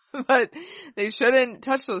alcohol. But they shouldn't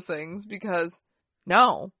touch those things because,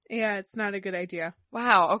 no. Yeah, it's not a good idea.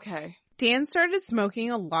 Wow, okay. Dan started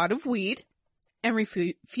smoking a lot of weed and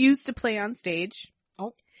refused to play on stage.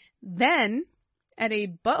 Oh. Then, at a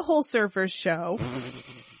Butthole Surfers show,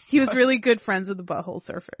 he was really good friends with the Butthole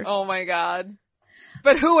Surfers. Oh my god.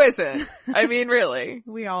 But who isn't? I mean, really.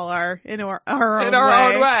 We all are in our own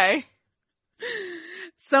way. way.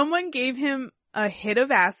 Someone gave him a hit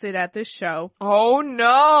of acid at this show. Oh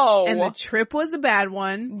no. And the trip was a bad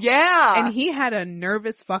one. Yeah. And he had a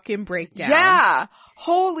nervous fucking breakdown. Yeah.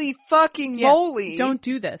 Holy fucking moly. Don't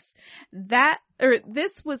do this.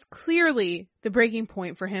 This was clearly the breaking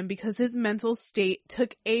point for him because his mental state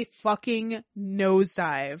took a fucking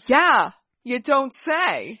nosedive. Yeah. You don't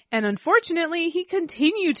say. And unfortunately, he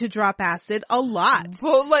continued to drop acid a lot.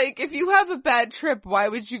 Well, like, if you have a bad trip, why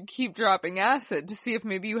would you keep dropping acid? To see if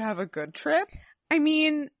maybe you have a good trip? I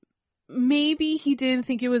mean, maybe he didn't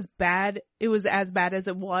think it was bad. It was as bad as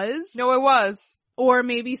it was. No, it was. Or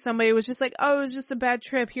maybe somebody was just like, oh, it was just a bad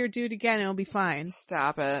trip. Here, do it again. It'll be fine.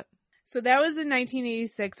 Stop it. So that was in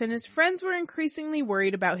 1986, and his friends were increasingly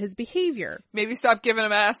worried about his behavior. Maybe stop giving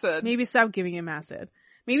him acid. Maybe stop giving him acid.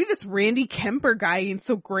 Maybe this Randy Kemper guy ain't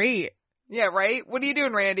so great. Yeah, right? What are you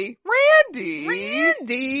doing, Randy?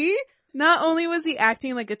 Randy! Not only was he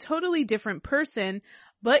acting like a totally different person,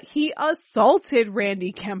 but he assaulted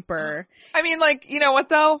Randy Kemper. I mean, like, you know what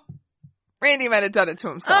though? Randy might have done it to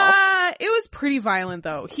himself. It was pretty violent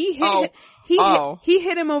though. He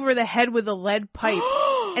hit him over the head with a lead pipe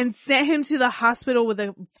and sent him to the hospital with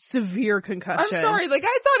a severe concussion. I'm sorry, like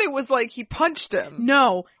I thought it was like he punched him.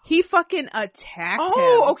 No, he fucking attacked him.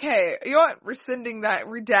 Oh, okay. You know what? Redacting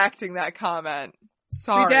that comment.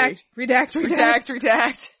 Sorry.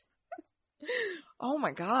 Redact. Oh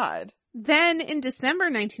my god. Then, in December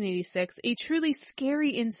 1986, a truly scary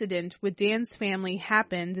incident with Dan's family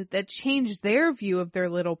happened that changed their view of their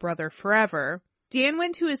little brother forever. Dan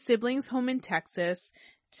went to his siblings' home in Texas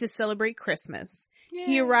to celebrate Christmas. Yay.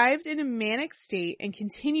 He arrived in a manic state and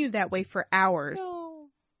continued that way for hours. No.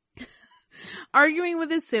 Arguing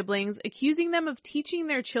with his siblings, accusing them of teaching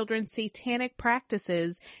their children satanic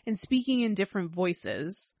practices and speaking in different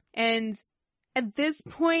voices. And at this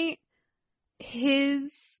point,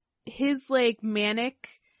 his like manic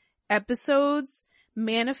episodes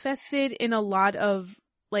manifested in a lot of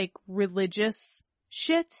like religious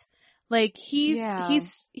shit. Like he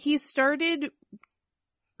started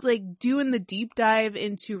like doing the deep dive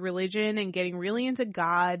into religion and getting really into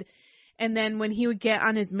God. And then when he would get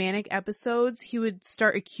on his manic episodes, he would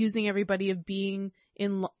start accusing everybody of being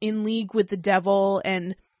in league with the devil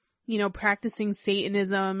and, you know, practicing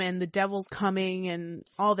Satanism and the devil's coming and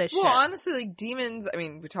all this shit. Well, honestly, like demons, I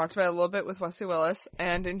mean, we talked about it a little bit with Wesley Willis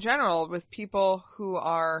and in general with people who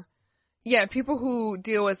are, people who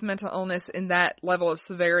deal with mental illness in that level of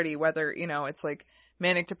severity, whether, you know, it's like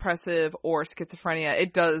manic depressive or schizophrenia,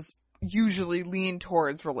 it does usually lean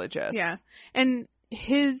towards religious. Yeah. And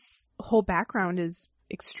his whole background is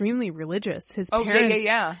extremely religious. His parents,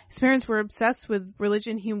 his parents were obsessed with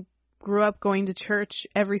religion. He grew up going to church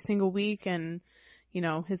every single week and, you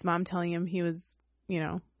know, his mom telling him he was, you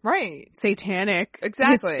know, right, satanic.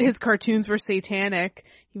 Exactly. His cartoons were satanic,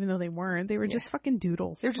 even though they weren't. They were just fucking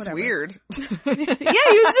doodles. They're just weird. Yeah, he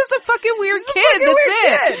was just a fucking weird kid.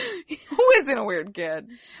 That's it. Who isn't a weird kid?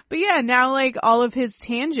 But yeah, now like all of his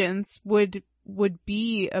tangents would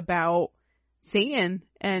be about Satan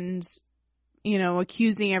and, you know,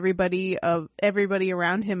 accusing everybody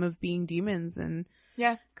around him of being demons and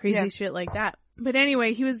crazy shit like that. But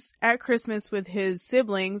anyway, he was at Christmas with his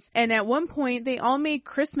siblings, and at one point they all made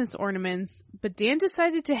Christmas ornaments, but Dan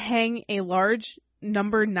decided to hang a large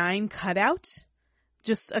number 9 cutout.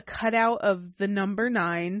 Just a cutout of the number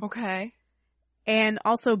 9. Okay. And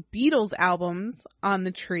also Beatles albums on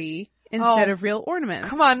the tree instead of real ornaments.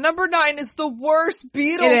 Come on, number 9 is the worst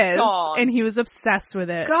Beatles song. And he was obsessed with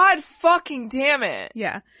it. God fucking damn it.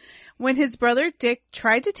 Yeah. When his brother Dick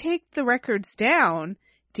tried to take the records down,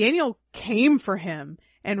 Daniel came for him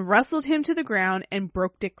and wrestled him to the ground and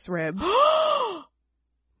broke Dick's rib.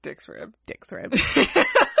 Dick's rib.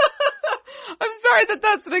 I'm sorry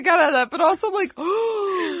that's what I got out of that, but also like,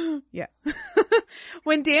 yeah.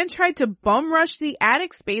 When Dan tried to bum rush the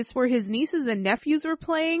attic space where his nieces and nephews were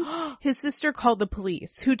playing, his sister called the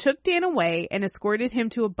police, who took Dan away and escorted him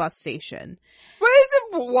to a bus station. Wait,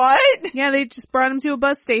 what? Yeah, they just brought him to a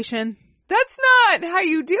bus station. That's not how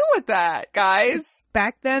you deal with that, guys.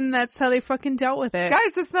 Back then, that's how they fucking dealt with it.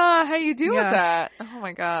 Guys, that's not how you deal with that. Oh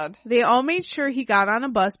my god. They all made sure he got on a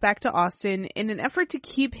bus back to Austin in an effort to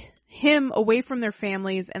keep him away from their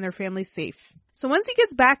families and their families safe. So once he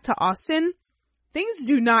gets back to Austin, things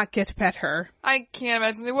do not get better. I can't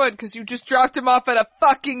imagine they would, because you just dropped him off at a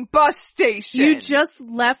fucking bus station. You just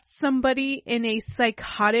left somebody in a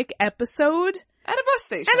psychotic episode. At a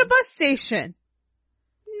bus station.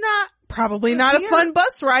 Probably not a fun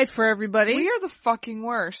bus ride for everybody. We are the fucking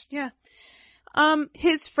worst. Yeah.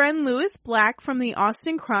 His friend Lewis Black from the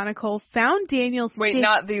Austin Chronicle found Daniel's Wait,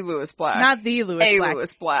 not the Lewis Black. Not the Lewis Black.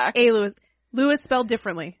 Lewis Black. Lewis spelled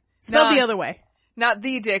differently. Spelled the other way. Not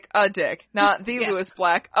the Dick, a Dick. Not the Lewis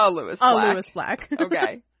Black, a Lewis Black. A Lewis Black.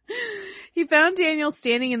 Okay. He found Daniel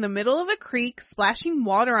standing in the middle of a creek, splashing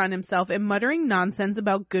water on himself and muttering nonsense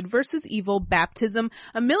about good versus evil, baptism,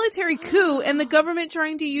 a military coup, and the government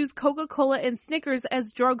trying to use Coca-Cola and Snickers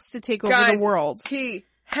as drugs to take over the world. He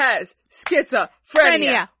has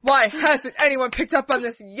schizophrenia. Why hasn't anyone picked up on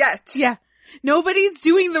this yet? Yeah. Nobody's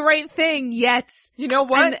doing the right thing yet. You know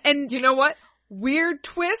what? And you know what? Weird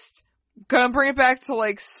twist. Gonna bring it back to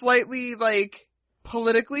like slightly like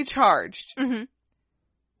politically charged. Mm-hmm.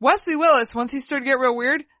 Wesley Willis, once he started to get real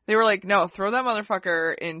weird, they were like, no, throw that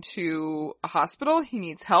motherfucker into a hospital. He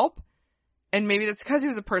needs help. And maybe that's because he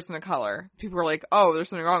was a person of color. People were like, oh, there's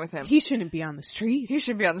something wrong with him. He shouldn't be on the street. He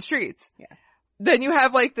shouldn't be on the streets. Yeah. Then you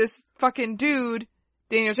have like this fucking dude,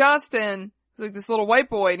 Daniel Johnston, who's like this little white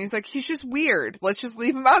boy, and he's like, he's just weird. Let's just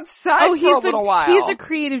leave him outside for a little while. He's a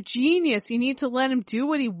creative genius. You need to let him do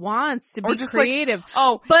what he wants to be creative.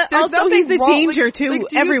 Like, but also he's a danger to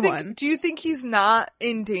everyone. Do you think he's not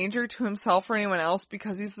in danger to himself or anyone else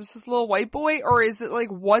because he's just this little white boy? Or is it like,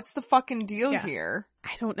 what's the fucking deal here?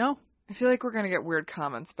 I don't know. I feel like we're gonna get weird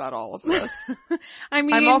comments about all of this. I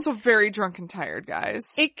mean, I'm also very drunk and tired,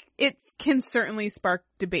 guys. It can certainly spark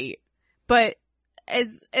debate, but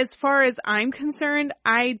as far as I'm concerned,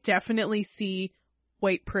 I definitely see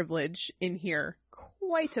white privilege in here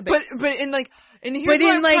quite a bit. But in like, and here's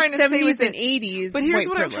what I'm trying to say with it. 80s, but here's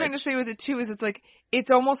what I'm trying to say with it too is it's like, it's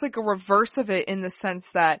almost like a reverse of it in the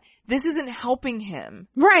sense that this isn't helping him.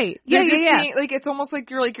 Right. Yeah. Saying, like, it's almost like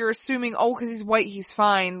you're assuming, oh, cause he's white, he's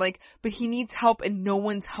fine. Like, but he needs help and no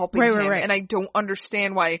one's helping him. Right. And I don't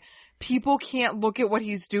understand why people can't look at what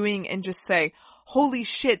he's doing and just say, holy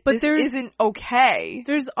shit, this isn't okay.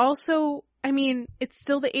 There's also, I mean, it's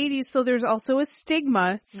still the 80s, so there's also a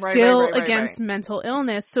stigma still against mental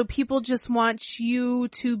illness. So people just want you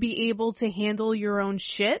to be able to handle your own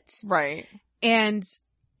shit. Right. And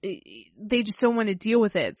they just don't want to deal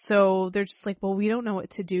with it. So they're just like, well, we don't know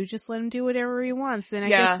what to do. Just let him do whatever he wants. And I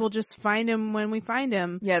guess we'll just find him when we find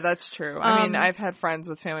him. Yeah, that's true. I mean, I've had friends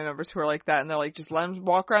with family members who are like that and they're like, just let him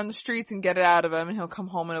walk around the streets and get it out of him and he'll come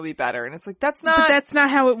home and it'll be better. And it's like, that's not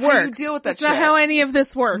how it works. How you deal with that shit. That's not how any of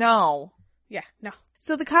this works. No. Yeah, no.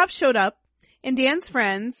 So the cops showed up and Dan's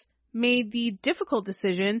friends made the difficult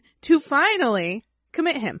decision to finally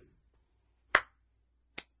commit him.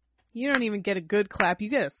 You don't even get a good clap. You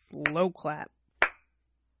get a slow clap.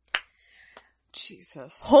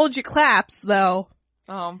 Jesus. Hold your claps, though.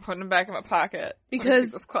 Oh, I'm putting them back in my pocket.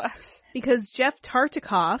 Because Jeff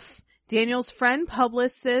Tartikoff, Daniel's friend,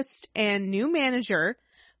 publicist, and new manager,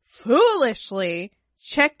 foolishly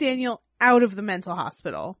checked Daniel out of the mental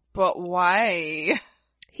hospital. But why?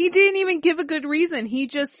 He didn't even give a good reason. He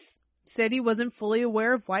just said he wasn't fully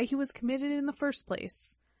aware of why he was committed in the first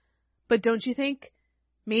place. But don't you think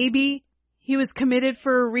maybe he was committed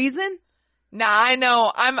for a reason? Nah, I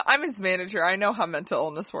know. I'm his manager. I know how mental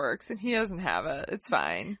illness works, and he doesn't have it. It's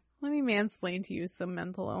fine. Let me mansplain to you some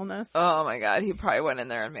mental illness. Oh my god, he probably went in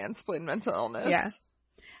there and mansplained mental illness. Yeah.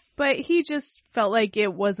 But he just felt like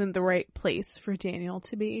it wasn't the right place for Daniel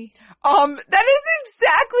to be. That is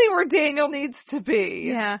exactly where Daniel needs to be.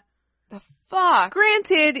 Yeah. The fuck?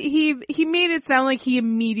 Granted, he made it sound like he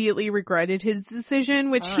immediately regretted his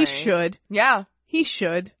decision, which he should. Yeah. He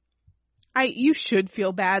should. You should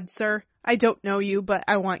feel bad, sir. I don't know you, but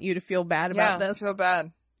I want you to feel bad about this. Feel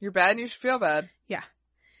bad. You're bad and you should feel bad. Yeah.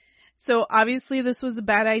 So obviously this was a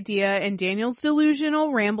bad idea and Daniel's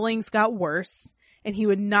delusional ramblings got worse and he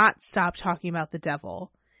would not stop talking about the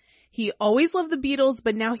devil. He always loved the Beatles,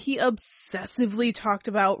 but now he obsessively talked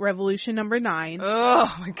about Revolution number 9.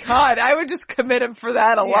 Oh my god, I would just commit him for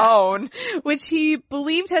that alone. Yeah. Which he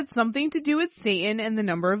believed had something to do with Satan and the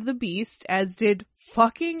number of the beast, as did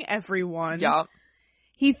fucking everyone. Yeah.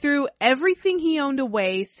 He threw everything he owned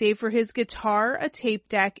away, save for his guitar, a tape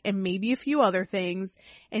deck, and maybe a few other things,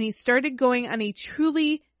 and he started going on a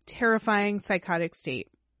truly terrifying psychotic state.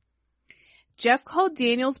 Jeff called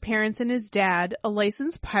Daniel's parents and his dad, a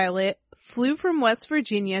licensed pilot, flew from West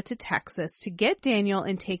Virginia to Texas to get Daniel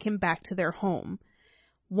and take him back to their home.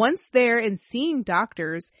 Once there and seeing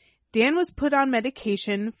doctors, Dan was put on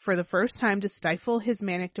medication for the first time to stifle his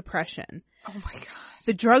manic depression. Oh my god.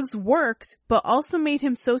 The drugs worked, but also made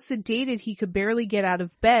him so sedated he could barely get out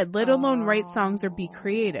of bed, let alone write songs or be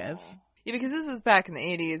creative. Yeah, because this is back in the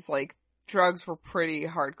 80s, like, drugs were pretty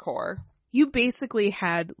hardcore. You basically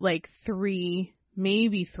had like 3,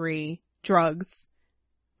 maybe 3 drugs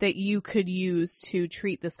that you could use to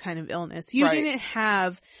treat this kind of illness. You didn't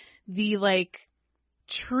have the like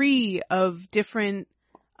tree of different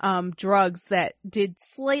drugs that did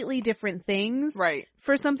slightly different things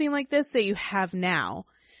for something like this that you have now.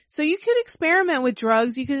 So you could experiment with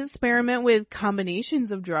drugs, you could experiment with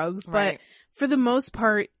combinations of drugs, but for the most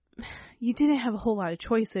part, you didn't have a whole lot of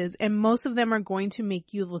choices, and most of them are going to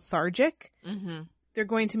make you lethargic. Mm-hmm. They're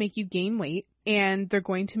going to make you gain weight, and they're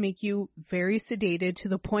going to make you very sedated to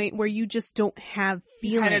the point where you just don't have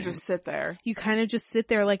feelings. You kind of just sit there. You kind of just sit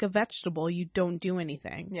there like a vegetable. You don't do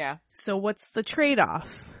anything. Yeah. So what's the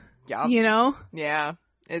trade-off? Yeah. You know? Yeah.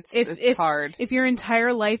 It's hard. If your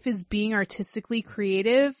entire life is being artistically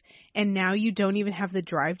creative and now you don't even have the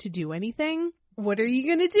drive to do anything, what are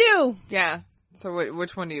you going to do? Yeah. So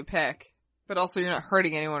which one do you pick? But also you're not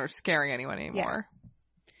hurting anyone or scaring anyone anymore.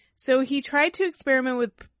 Yeah. So he tried to experiment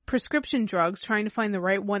with prescription drugs, trying to find the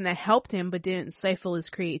right one that helped him but didn't stifle his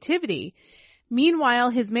creativity.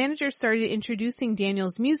 Meanwhile, his manager started introducing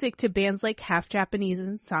Daniel's music to bands like Half Japanese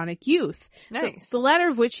and Sonic Youth. Nice. The latter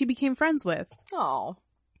of which he became friends with. Oh.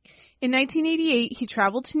 In 1988, he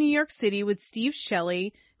traveled to New York City with Steve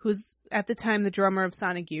Shelley, who's at the time the drummer of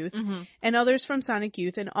Sonic Youth, and others from Sonic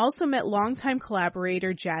Youth, and also met longtime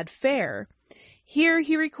collaborator Jad Fair. Here,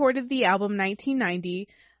 he recorded the album 1990,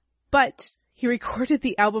 but he recorded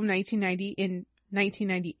the album 1990 in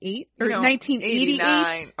 1998 or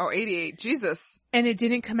 1988. Oh, 88. Jesus. And it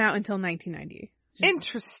didn't come out until 1990.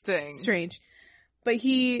 Interesting. Strange. But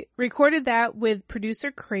he recorded that with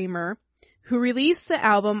producer Kramer, who released the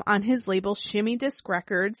album on his label Shimmy Disc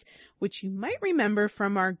Records, which you might remember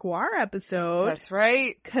from our Guar episode. That's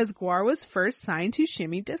right. Because Guar was first signed to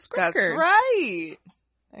Shimmy Disc Records. That's right.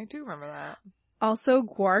 I do remember that. Also,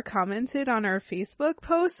 Guar commented on our Facebook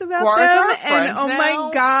post about Guar's them, our friend and oh now.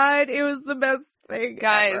 my god, it was the best thing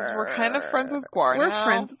Guys, ever. we're kind of friends with Guar We're now.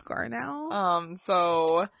 friends with Guar now.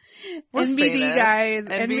 So we're NBD, famous. guys.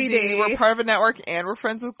 NBD. We're part of a network and we're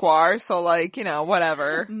friends with Guar, so like, you know,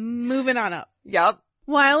 whatever. Moving on up. Yep.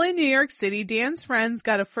 While in New York City, Dan's friends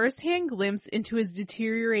got a first-hand glimpse into his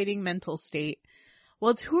deteriorating mental state.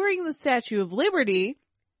 While touring the Statue of Liberty,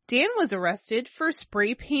 Dan was arrested for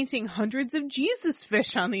spray painting hundreds of Jesus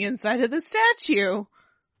fish on the inside of the statue.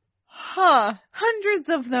 Huh. Hundreds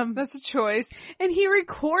of them. That's a choice. And he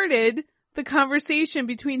recorded the conversation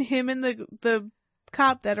between him and the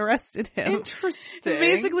cop that arrested him. Interesting.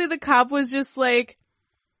 Basically, the cop was just like,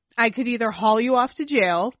 I could either haul you off to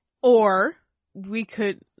jail, or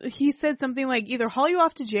he said something like, either haul you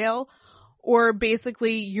off to jail, or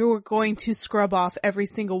basically you're going to scrub off every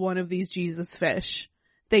single one of these Jesus fish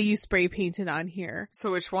that you spray painted on here. So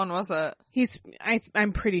which one was it?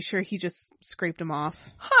 I'm pretty sure he just scraped them off.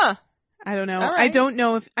 Huh. I don't know. Right. I don't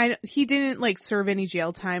know he didn't like serve any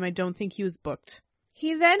jail time. I don't think he was booked.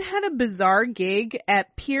 He then had a bizarre gig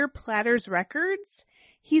at Pierre Platter's Records.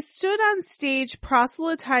 He stood on stage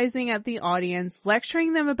proselytizing at the audience,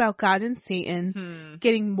 lecturing them about God and Satan,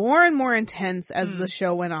 getting more and more intense as the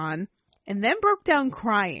show went on, and then broke down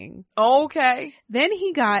crying. Okay. Then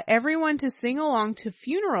he got everyone to sing along to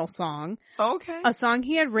Funeral Song. Okay. A song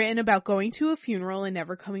he had written about going to a funeral and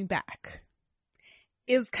never coming back.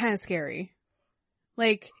 It's kind of scary.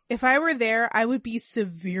 Like, if I were there, I would be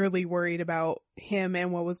severely worried about him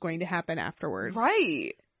and what was going to happen afterwards.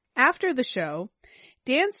 Right. After the show,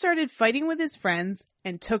 Dan started fighting with his friends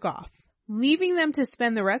and took off, leaving them to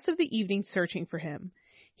spend the rest of the evening searching for him.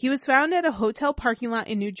 He was found at a hotel parking lot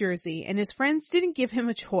in New Jersey, and his friends didn't give him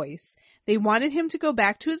a choice. They wanted him to go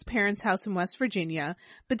back to his parents' house in West Virginia,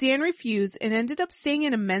 but Dan refused and ended up staying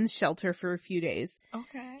in a men's shelter for a few days.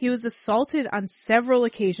 Okay. He was assaulted on several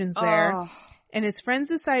occasions there, and his friends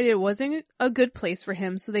decided it wasn't a good place for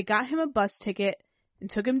him, so they got him a bus ticket and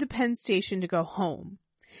took him to Penn Station to go home.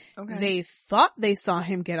 Okay. They thought they saw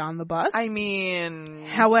him get on the bus. I mean,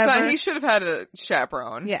 however, he should have had a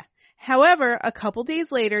chaperone. Yeah. However, a couple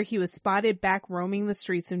days later, he was spotted back roaming the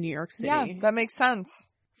streets of New York City. Yeah, that makes sense.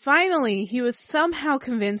 Finally, he was somehow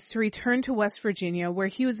convinced to return to West Virginia, where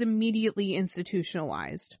he was immediately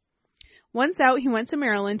institutionalized. Once out, he went to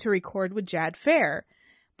Maryland to record with Jad Fair.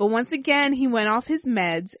 But once again, he went off his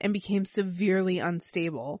meds and became severely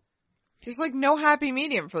unstable. There's like no happy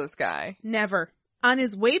medium for this guy. Never. On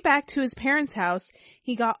his way back to his parents' house,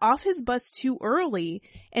 he got off his bus too early,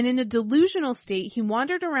 and in a delusional state, he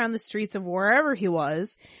wandered around the streets of wherever he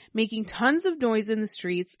was, making tons of noise in the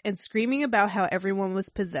streets and screaming about how everyone was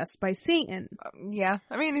possessed by Satan. Yeah,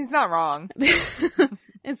 I mean, he's not wrong.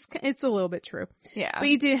 It's a little bit true. Yeah. But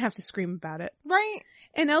you didn't have to scream about it. Right.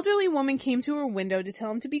 An elderly woman came to her window to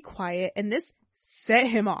tell him to be quiet, and this set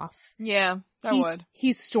him off. Yeah, that would.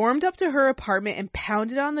 He stormed up to her apartment and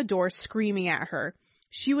pounded on the door, screaming at her.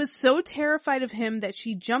 She was so terrified of him that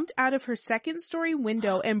she jumped out of her second-story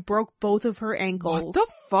window and broke both of her ankles. What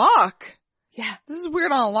the fuck? Yeah. This is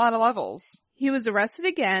weird on a lot of levels. He was arrested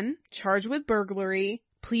again, charged with burglary,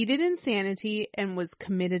 pleaded insanity, and was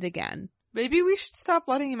committed again. Maybe we should stop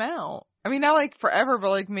letting him out. I mean, not like forever, but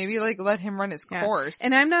like maybe like let him run his course.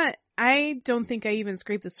 And I don't think I even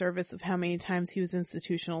scraped the surface of how many times he was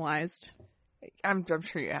institutionalized. I'm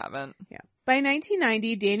sure you haven't. Yeah. By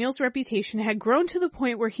 1990, Daniel's reputation had grown to the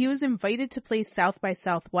point where he was invited to play South by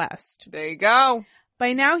Southwest. There you go.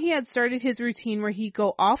 By now, he had started his routine where he'd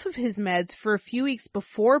go off of his meds for a few weeks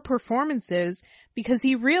before performances because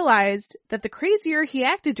he realized that the crazier he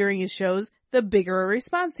acted during his shows, the bigger a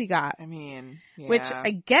response he got. I mean, yeah. Which I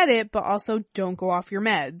get it, but also don't go off your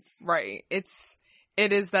meds. Right.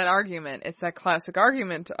 It is that argument. It's that classic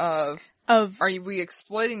argument of are we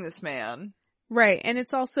exploiting this man? Right. And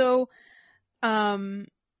it's also,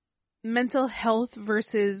 mental health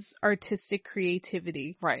versus artistic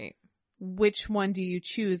creativity. Right. Which one do you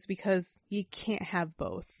choose? Because you can't have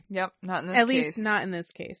both. Yep. Not in this case. At least not in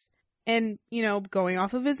this case. And, going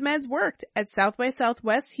off of his meds worked. At South by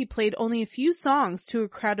Southwest, he played only a few songs to a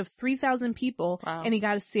crowd of 3,000 people. Wow. And he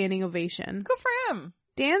got a standing ovation. Good for him.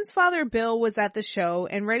 Dan's father, Bill, was at the show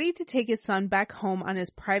and ready to take his son back home on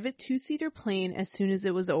his private 2-seater plane as soon as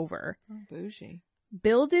it was over. Oh, bougie.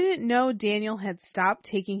 Bill didn't know Daniel had stopped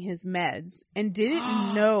taking his meds and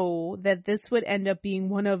didn't know that this would end up being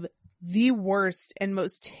one of the worst and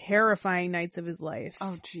most terrifying nights of his life.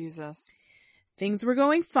 Oh, Jesus. Things were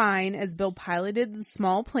going fine as Bill piloted the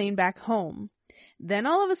small plane back home. Then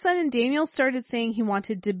all of a sudden, Daniel started saying he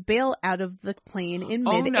wanted to bail out of the plane in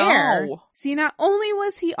midair. No. See, not only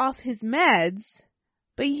was he off his meds,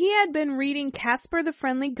 but he had been reading Casper the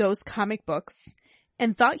Friendly Ghost comic books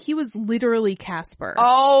and thought he was literally Casper.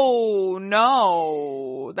 Oh,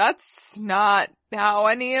 no. That's not how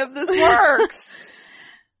any of this works.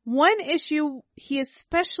 One issue he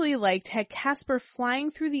especially liked had Casper flying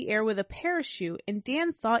through the air with a parachute, and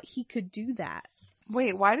Dan thought he could do that.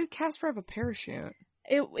 Wait, why did Casper have a parachute?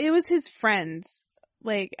 It was his friend.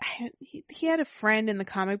 Like, he had a friend in the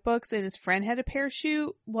comic books, and his friend had a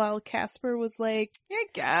parachute, while Casper was like, I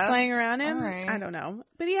guess, flying around him. Right. I don't know.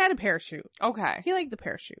 But he had a parachute. Okay. He liked the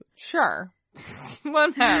parachute. Sure. Let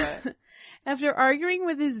him have it. After arguing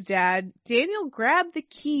with his dad, Daniel grabbed the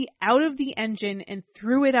key out of the engine and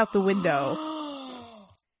threw it out the window.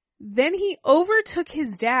 Then he overtook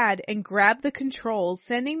his dad and grabbed the controls,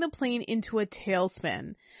 sending the plane into a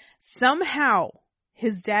tailspin. Somehow,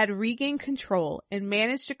 his dad regained control and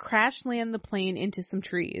managed to crash land the plane into some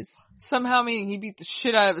trees. Somehow meaning he beat the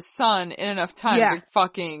shit out of his son in enough time to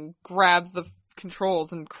fucking grab the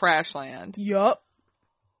controls and crash land. Yup.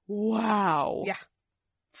 Wow. Yeah.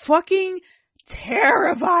 Fucking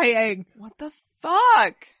terrifying. What the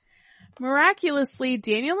fuck? Miraculously,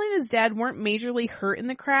 Daniel and his dad weren't majorly hurt in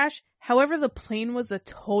the crash. However, the plane was a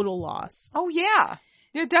total loss. Oh, yeah.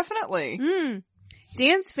 Yeah, definitely.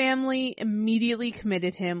 Dan's family immediately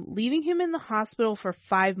committed him, leaving him in the hospital for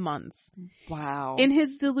 5 months. Wow. In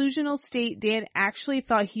his delusional state, Dan actually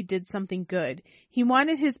thought he did something good. He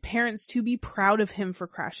wanted his parents to be proud of him for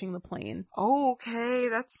crashing the plane. Oh, okay.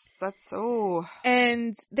 That's.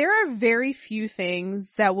 And there are very few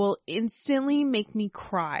things that will instantly make me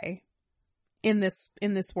cry in this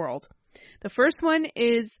world. The first one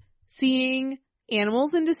is seeing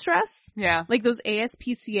animals in distress. Yeah. Like those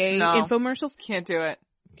ASPCA infomercials. Can't do it.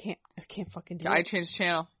 I can't fucking do it. I changed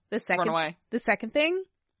channel. Run away. The second thing,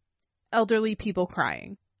 elderly people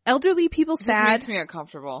crying. Elderly people sad. This makes me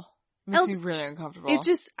uncomfortable. It makes me really uncomfortable.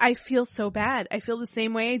 I feel so bad. I feel the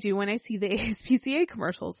same way I do when I see the ASPCA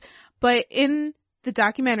commercials. But in the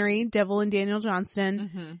documentary, Devil and Daniel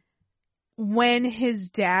Johnston, when his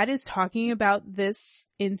dad is talking about this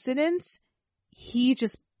incident, he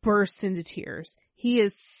just bursts into tears. He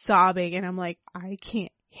is sobbing and I'm like, I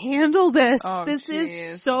can't handle this. Oh, this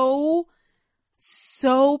is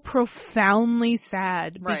so profoundly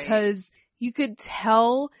sad because you could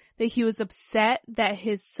tell that he was upset that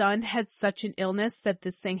his son had such an illness that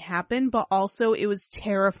this thing happened, but also it was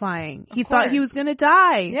terrifying. He thought he was going to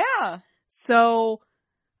die. Yeah. So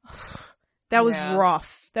that was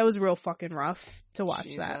rough. That was real fucking rough to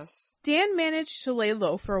watch that. Dan managed to lay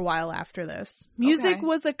low for a while after this. Music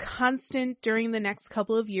was a constant during the next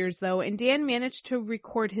couple of years though, and Dan managed to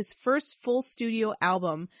record his first full studio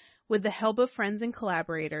album with the help of friends and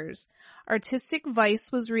collaborators. Artistic Vice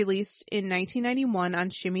was released in 1991 on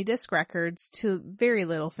Shimmy Disc Records to very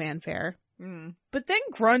little fanfare. But then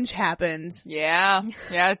grunge happened. Yeah.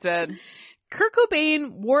 Yeah, it did. Kurt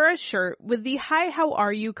Cobain wore a shirt with the Hi, How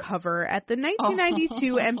Are You cover at the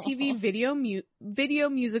 1992 MTV Video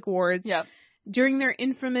Music Awards during their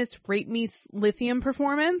infamous Rape Me Lithium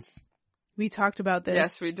performance. We talked about this.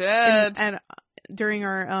 Yes, we did. And during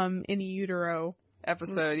our In Utero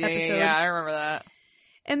episode. Yeah, I remember that.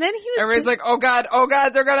 And then he was... Everybody's like, oh god,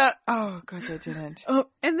 they're gonna... Oh, good, they didn't. Oh,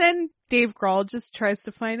 and then Dave Grohl just tries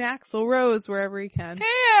to find Axl Rose wherever he can.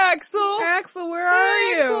 Hey, Axl! Axl, where are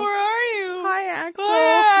you? Axl, where are you? Hi, Axl.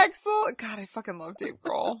 Hi, Axl. God, I fucking love Dave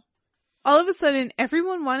Grohl. All of a sudden,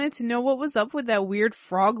 everyone wanted to know what was up with that weird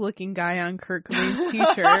frog-looking guy on Kurt Cobain's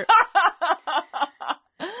t-shirt.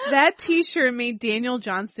 That t-shirt made Daniel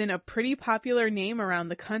Johnston a pretty popular name around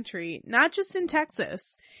the country, not just in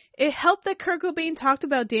Texas. It helped that Kurt Cobain talked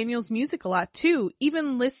about Daniel's music a lot too,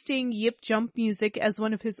 even listing Yip Jump Music as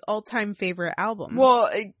one of his all-time favorite albums. Well,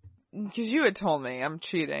 because you had told me, I'm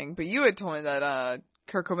cheating, but you had told me that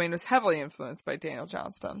Kurt Cobain was heavily influenced by Daniel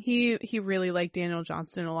Johnston. He really liked Daniel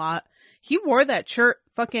Johnston a lot. He wore that shirt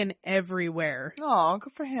fucking everywhere. Oh,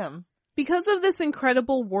 good for him. Because of this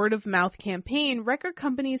incredible word-of-mouth campaign, record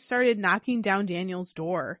companies started knocking down Daniel's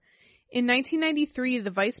door. In 1993,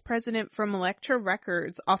 the vice president from Elektra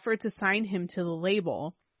Records offered to sign him to the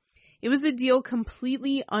label. It was a deal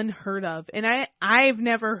completely unheard of, and I've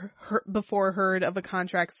never before heard of a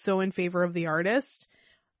contract so in favor of the artist.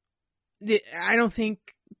 I don't think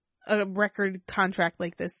a record contract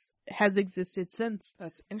like this has existed since.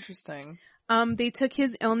 That's interesting. They took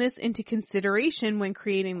his illness into consideration when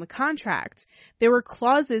creating the contract. There were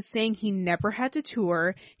clauses saying he never had to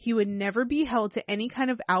tour, he would never be held to any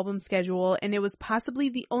kind of album schedule, and it was possibly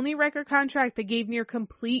the only record contract that gave near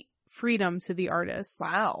complete freedom to the artist.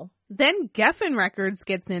 Wow. Then Geffen Records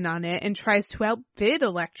gets in on it and tries to outbid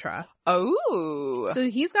Elektra. Oh. So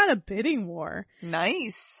he's got a bidding war.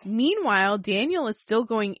 Nice. Meanwhile, Daniel is still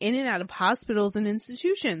going in and out of hospitals and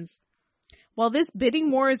institutions. While this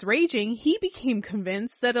bidding war is raging, he became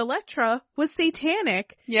convinced that Elektra was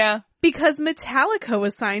satanic. Yeah. Because Metallica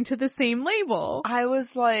was signed to the same label. I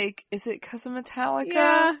was like, is it because of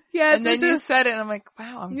Metallica? Yeah. And then you said it and I'm like,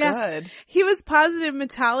 wow, I'm good. He was positive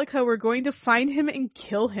Metallica were going to find him and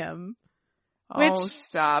kill him.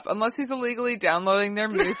 Stop. Unless he's illegally downloading their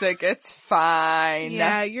music, it's fine.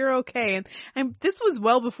 Yeah, you're okay. And this was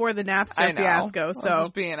well before the Napster fiasco, so. I was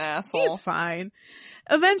just being an asshole. He's fine.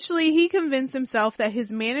 Eventually, he convinced himself that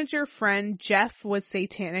his manager friend Jeff was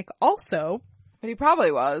satanic also. But he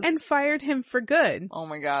probably was. And fired him for good. Oh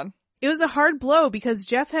my god. It was a hard blow because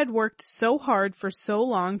Jeff had worked so hard for so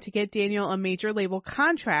long to get Daniel a major label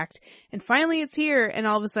contract, and finally it's here, and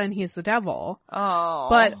all of a sudden he's the devil. Oh.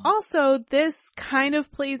 But also, this kind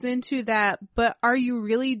of plays into that, but are you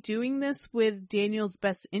really doing this with Daniel's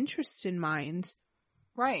best interest in mind?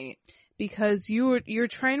 Right. Because you're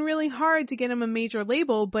trying really hard to get him a major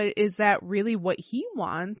label, but is that really what he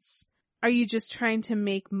wants? Are you just trying to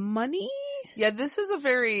make money? Yeah, this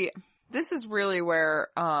is really where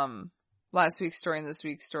last week's story and this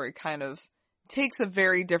week's story kind of takes a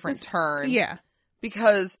very different turn. Yeah.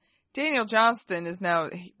 Because Daniel Johnston is now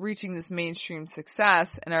reaching this mainstream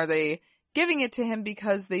success, and are they giving it to him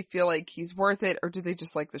because they feel like he's worth it, or do they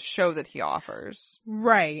just like the show that he offers?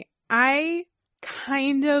 Right. I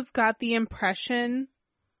kind of got the impression,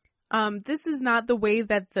 this is not the way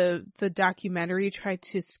that the documentary tried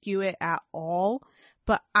to skew it at all,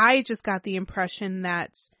 but I just got the impression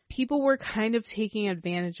that people were kind of taking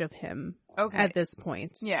advantage of him at this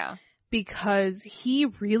point. Yeah. Because he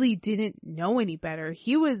really didn't know any better.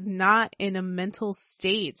 He was not in a mental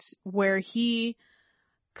state where he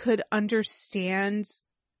could understand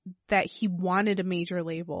that he wanted a major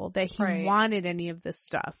label, that he wanted any of this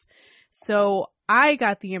stuff. So I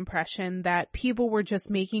got the impression that people were just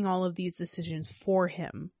making all of these decisions for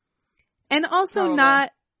him. And also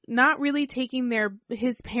not really taking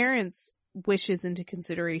his parents' wishes into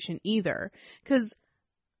consideration either. 'Cause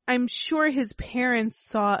I'm sure his parents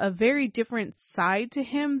saw a very different side to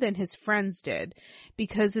him than his friends did.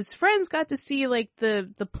 Because his friends got to see like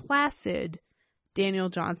the placid Daniel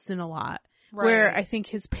Johnston a lot. Right. Where I think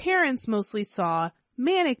his parents mostly saw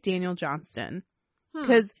manic Daniel Johnston.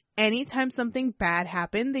 'Cause anytime something bad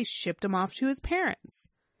happened, they shipped him off to his parents.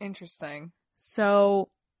 Interesting. So,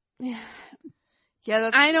 yeah,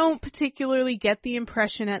 I don't particularly get the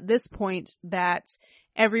impression at this point that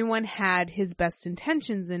everyone had his best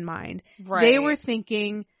intentions in mind. Right. They were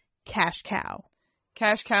thinking cash cow.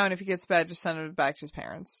 Cash cow, and if he gets bad, just send him back to his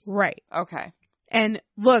parents. Right. Okay. And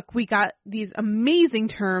look, we got these amazing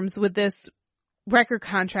terms with this record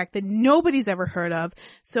contract that nobody's ever heard of.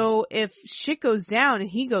 So if shit goes down and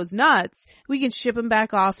he goes nuts, we can ship him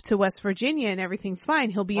back off to West Virginia and everything's fine.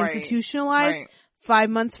 He'll be institutionalized. Right. 5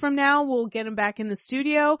 months from now, we'll get him back in the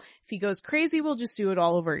studio. If he goes crazy, we'll just do it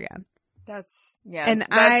all over again. That's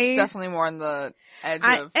definitely more on the edge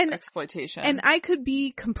of exploitation. And I could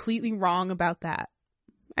be completely wrong about that.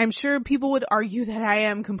 I'm sure people would argue that I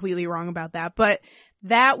am completely wrong about that, but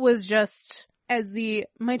that was just, as the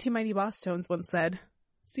Mighty Mighty Boss Tones once said,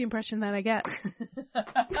 it's the impression that I get.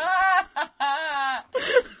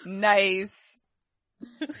 Nice.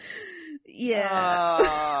 Yeah.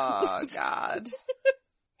 Oh, God.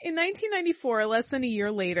 In 1994, less than a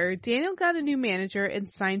year later, Daniel got a new manager and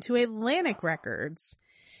signed to Atlantic Records.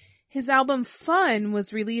 His album Fun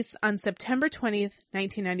was released on September 20th,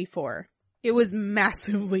 1994. It was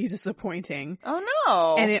massively disappointing. Oh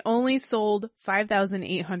no. And it only sold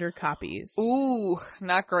 5,800 copies. Ooh,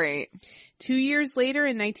 not great. 2 years later,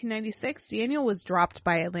 in 1996, Daniel was dropped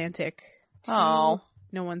by Atlantic. Oh.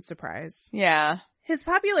 No one's surprise. Yeah. His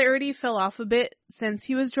popularity fell off a bit since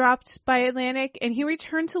he was dropped by Atlantic, and he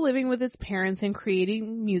returned to living with his parents and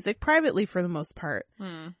creating music privately for the most part.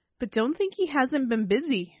 But don't think he hasn't been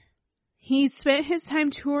busy. He spent his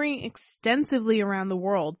time touring extensively around the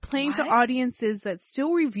world, playing to audiences that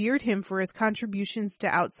still revered him for his contributions to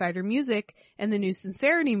outsider music and the New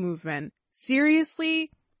Sincerity movement.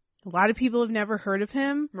 Seriously, a lot of people have never heard of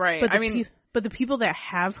him. Right. But the people that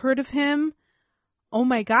have heard of him, oh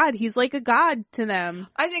my God, he's like a god to them.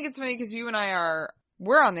 I think it's funny because you and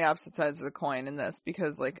we're on the opposite sides of the coin in this,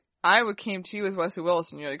 because like I came to you with Wesley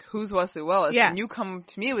Willis and you're like, who's Wesley Willis? Yeah. And you come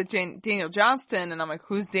to me with Daniel Johnston and I'm like,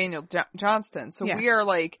 who's Daniel Johnston? So we are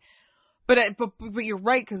like, but you're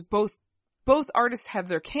right, because both artists have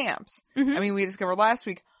their camps. Mm-hmm. I mean, we discovered last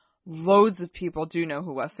week, loads of people do know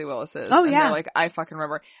who Wesley Willis is. Oh, and yeah. they're like, I fucking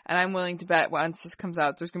remember. And I'm willing to bet once this comes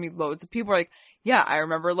out, there's gonna be loads of people like, yeah, I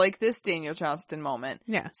remember like this Daniel Johnston moment.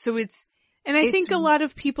 Yeah. So and I think a lot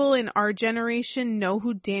of people in our generation know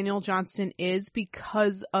who Daniel Johnston is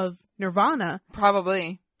because of Nirvana.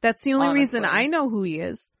 Probably. That's the only reason I know who he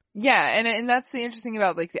is. Yeah, and that's the interesting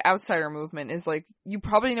about like the outsider movement is like, you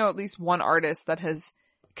probably know at least one artist that has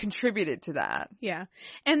contributed to that. Yeah.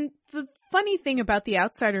 And the funny thing about the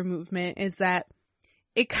outsider movement is that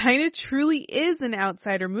it kind of truly is an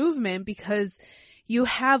outsider movement, because you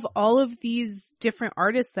have all of these different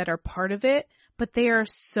artists that are part of it, but they are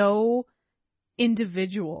so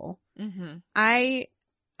individual. Mm-hmm.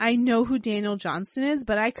 I know who Daniel Johnston is,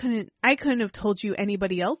 but I couldn't have told you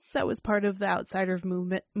anybody else that was part of the outsider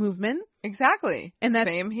movement. Exactly. And that's,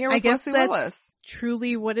 same here with Wesley Willis.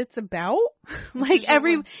 Truly what it's about. Like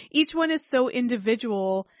each one is so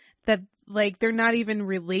individual that like they're not even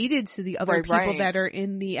related to the other people that are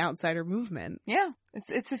in the outsider movement. Yeah.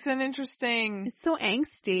 It's an interesting. It's so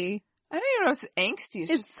angsty. I don't even know if it's angsty.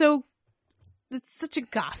 It's such a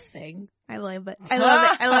goth thing. I love it. I love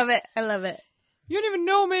it. I love it. I love it. You don't even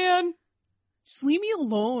know, man. Just leave me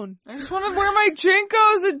alone. I just want to wear my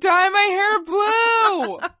Jinkos and dye my hair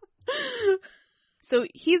blue. So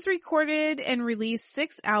he's recorded and released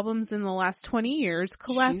 6 albums in the last 20 years,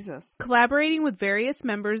 collaborating with various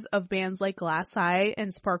members of bands like Glass Eye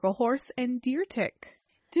and Sparkle Horse and Deer Tick.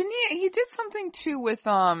 Didn't he did something too with,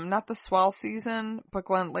 not the Swell Season, but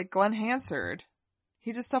Glenn Hansard.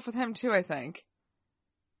 He did stuff with him too, I think.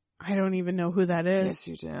 I don't even know who that is. Yes,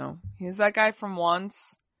 you do. He's that guy from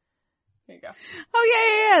Once. There you go.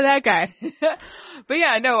 Oh yeah, that guy. But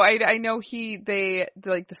yeah, no, I know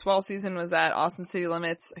the Swell Season was at Austin City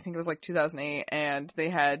Limits. I think it was like 2008, and they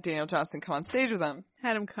had Daniel Johnston come on stage with them.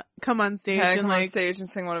 Had him come on stage on stage and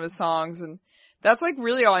sing one of his songs, and that's like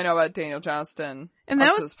really all I know about Daniel Johnston to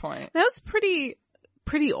this point. That was pretty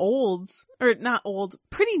old, or not old,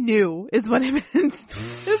 pretty new is what I meant. It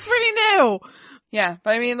was pretty new. Yeah,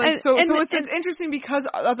 but I mean, like, it's interesting because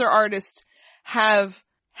other artists have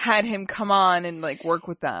had him come on and like work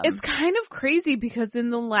with them. It's kind of crazy because in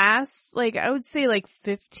the last, like, I would say like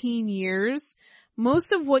 15 years,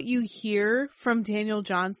 most of what you hear from Daniel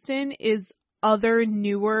Johnston is other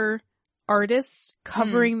newer artists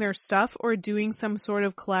covering their stuff or doing some sort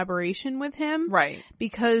of collaboration with him. Right.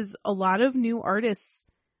 Because a lot of new artists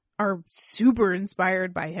are super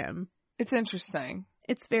inspired by him. It's interesting.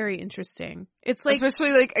 It's very interesting. It's like,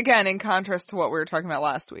 especially like, again, in contrast to what we were talking about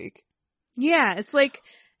last week. Yeah, it's like,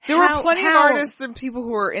 there were plenty of artists and people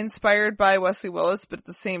who were inspired by Wesley Willis, but at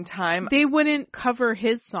the same time, they wouldn't cover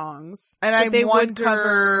his songs. And I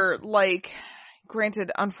wonder, like,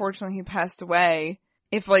 granted, unfortunately he passed away,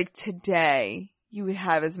 if like today you would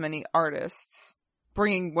have as many artists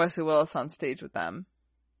bringing Wesley Willis on stage with them.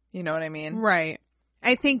 You know what I mean? Right.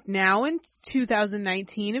 I think now in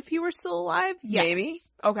 2019, if you were still alive, yes. Maybe?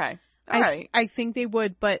 Okay. All right. I think they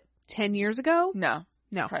would, but 10 years ago? No.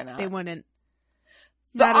 No, probably not. they wouldn't.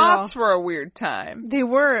 The aughts were a weird time. They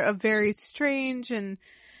were a very strange and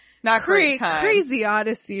not great time. Crazy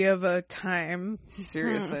odyssey of a time.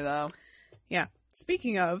 Seriously, though. Yeah.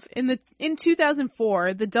 Speaking of, in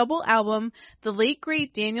 2004, the double album, The Late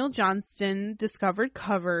Great Daniel Johnston Discovered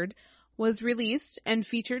Covered, was released and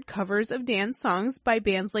featured covers of Dan's songs by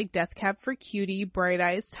bands like Death Cab for Cutie, Bright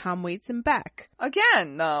Eyes, Tom Waits, and Beck.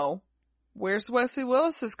 Again, though, where's Wesley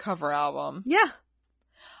Willis's cover album? Yeah.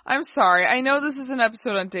 I'm sorry. I know this is an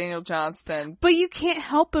episode on Daniel Johnston. But you can't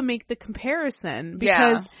help but make the comparison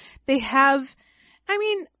because they have, I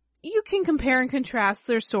mean, you can compare and contrast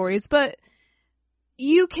their stories, but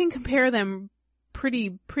you can compare them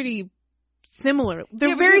pretty similar.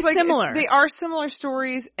 They're very similar. They are similar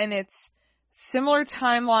stories and it's similar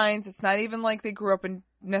timelines. It's not even like they grew up in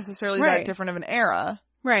necessarily that different of an era.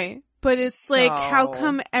 Right. But it's like, how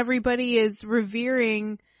come everybody is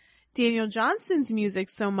revering Daniel Johnston's music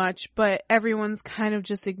so much, but everyone's kind of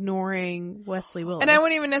just ignoring Wesley Willis? And I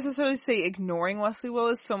wouldn't even necessarily say ignoring Wesley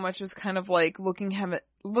Willis so much as kind of like looking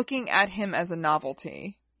at him as a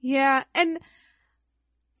novelty. Yeah, and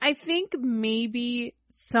I think maybe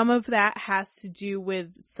some of that has to do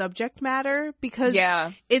with subject matter because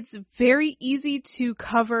it's very easy to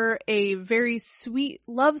cover a very sweet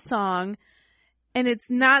love song. And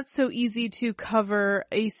it's not so easy to cover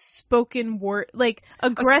a spoken word, like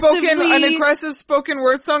an aggressive spoken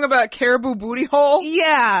word song about caribou booty hole.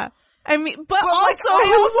 Yeah. I mean, but also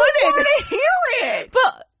who wouldn't want to hear it?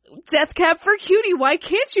 But Death Cab for Cutie, why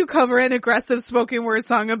can't you cover an aggressive spoken word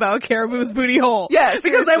song about caribou's booty hole? Yes,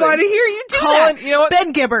 because I want to hear you do that. You know what?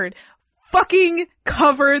 Ben Gibbard fucking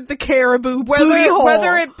covered the caribou booty hole.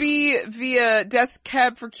 Whether it be via Death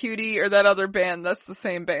Cab for Cutie or that other band, that's the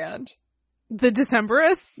same band. The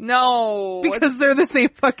Decemberists? No. Because they're the same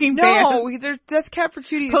fucking band. No, they're Death Cab for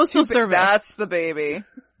Cutie. Postal Service. That's the baby.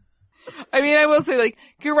 I mean, I will say, like,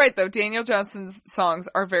 you're right though, Daniel Johnston's songs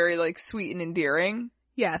are very, like, sweet and endearing.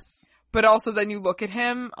 Yes. But also then you look at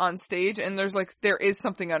him on stage and there is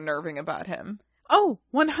something unnerving about him. Oh,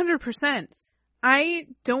 100%. I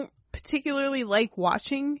don't particularly like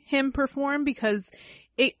watching him perform because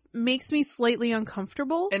it makes me slightly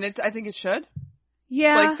uncomfortable. And I think it should.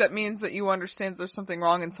 Yeah. Like, that means that you understand there's something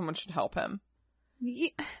wrong and someone should help him. Yeah.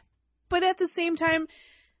 But at the same time,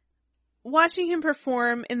 watching him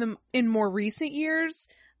perform in more recent years,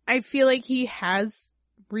 I feel like he has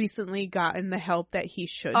recently gotten the help that he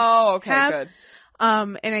should have. Oh, okay, good.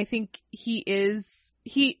 And I think he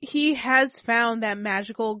has found that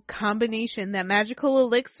magical combination, that magical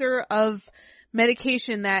elixir of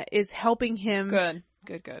medication that is helping him. Good.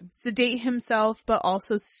 Sedate himself, but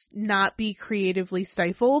also not be creatively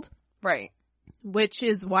stifled. Right. Which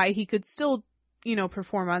is why he could still,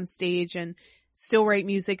 perform on stage and still write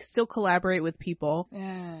music, still collaborate with people.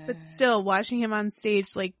 Yeah. But still, watching him on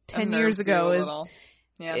stage like 10 years ago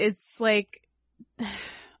it's like,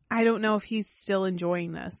 I don't know if he's still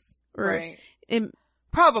enjoying this. Right.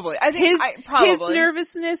 Probably. I think his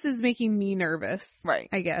nervousness is making me nervous. Right.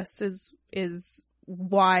 I guess is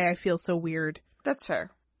why I feel so weird. That's fair.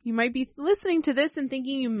 You might be listening to this and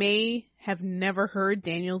thinking you may have never heard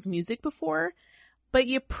Daniel's music before, but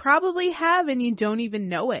you probably have and you don't even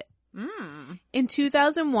know it. In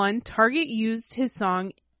 2001, Target used his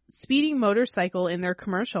song Speeding Motorcycle in their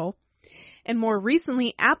commercial, and more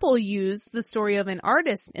recently, Apple used the story of an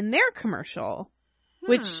artist in their commercial,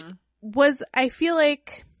 which was, I feel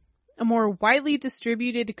like, a more widely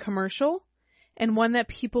distributed commercial and one that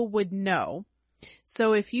people would know.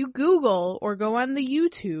 So if you Google or go on the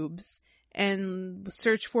YouTubes and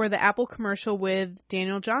search for the Apple commercial with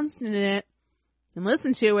Daniel Johnston in it and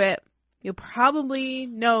listen to it, you'll probably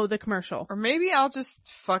know the commercial. Or maybe I'll just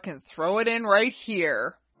fucking throw it in right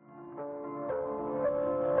here.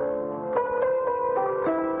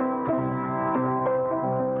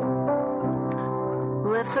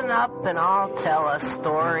 Listen up and I'll tell a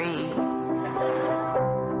story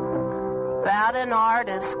about an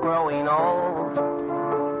artist growing old.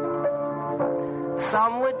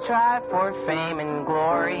 Some would try for fame and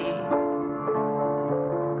glory,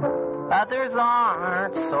 others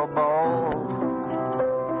aren't so bold.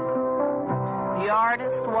 The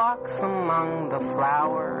artist walks among the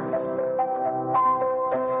flowers,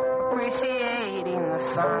 appreciating the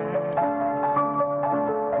sun.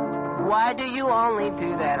 Why do you only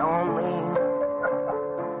do that only?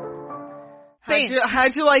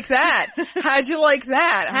 How'd you like that? How'd you like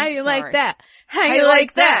that? How you like that? How you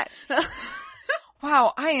like that?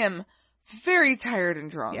 Wow, I am very tired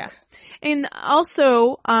and drunk. Yeah, And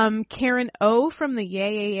also, Karen O from the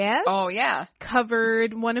Yeah. Oh, yeah.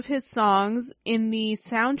 Covered one of his songs in the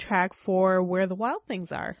soundtrack for Where the Wild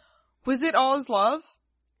Things Are. Was it All Is Love?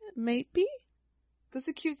 Maybe. That's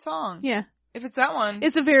a cute song. Yeah. If it's that one.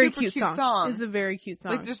 It's a very cute song. It's a very cute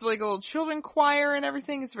song. Like, there's like a little children choir and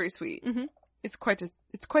everything. It's very sweet. Mm-hmm. It's quite the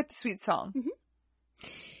sweet song. Mm-hmm.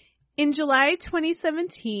 In July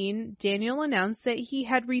 2017, Daniel announced that he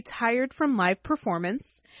had retired from live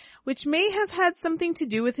performance, which may have had something to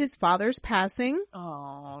do with his father's passing.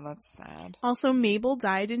 Oh, that's sad. Also, Mabel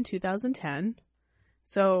died in 2010.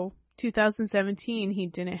 So, 2017, he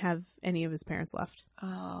didn't have any of his parents left.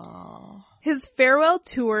 Oh. His farewell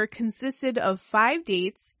tour consisted of 5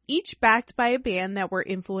 dates, each backed by a band that were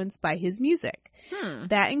influenced by his music.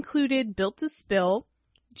 That included Built to Spill,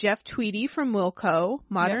 Jeff Tweedy from Wilco,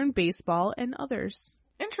 Modern Baseball, and others.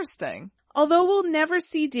 Interesting. Although we'll never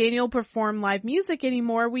see Daniel perform live music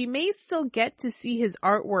anymore, we may still get to see his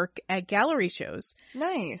artwork at gallery shows.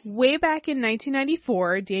 Nice. Way back in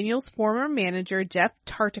 1994, Daniel's former manager, Jeff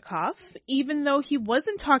Tartikoff, even though he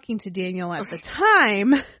wasn't talking to Daniel at the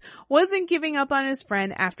time, wasn't giving up on his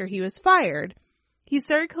friend after he was fired. He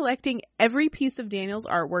started collecting every piece of Daniel's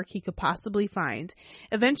artwork he could possibly find.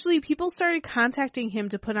 Eventually, people started contacting him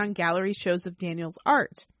to put on gallery shows of Daniel's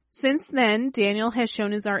art. Since then, Daniel has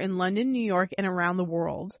shown his art in London, New York, and around the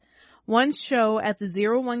world. One show at the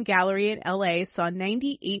 01 Gallery in LA saw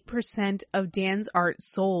 98% of Dan's art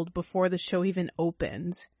sold before the show even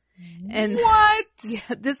opened. And what?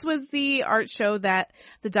 Yeah, this was the art show that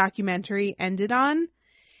the documentary ended on.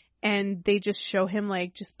 And they just show him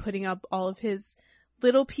like just putting up all of his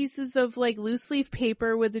little pieces of like loose leaf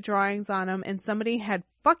paper with the drawings on them, and somebody had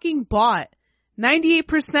fucking bought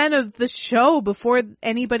 98% of the show before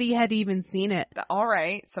anybody had even seen it. All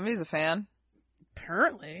right. Somebody's a fan.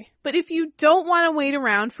 Apparently. But if you don't want to wait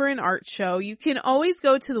around for an art show, you can always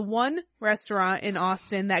go to the one restaurant in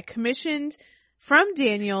Austin that commissioned from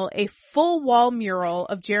Daniel a full wall mural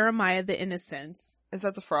of Jeremiah the Innocent. Is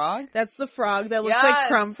that the frog? That's the frog that looks like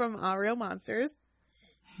Crumb from All Real Monsters.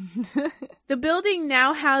 The building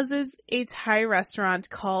now houses a Thai restaurant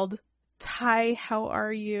called Thai How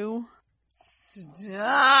Are You?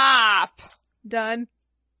 Stop! Done.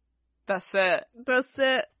 That's it. That's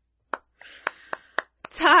it.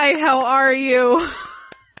 Thai, how are you?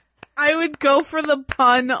 I would go for the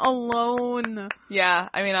pun alone. Yeah,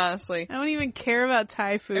 I mean, honestly. I don't even care about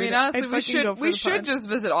Thai food. I mean, honestly, we should just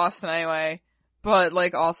visit Austin anyway. But,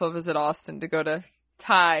 like, also visit Austin to go to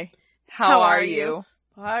Thai. How are you?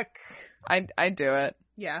 Fuck. I'd do it.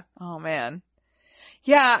 Yeah. Oh, man.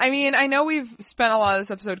 Yeah, I mean, I know we've spent a lot of this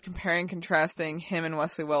episode comparing and contrasting him and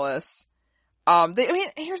Wesley Willis.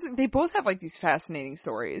 They both have like these fascinating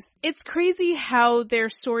stories. It's crazy how their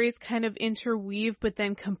stories kind of interweave, but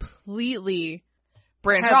then completely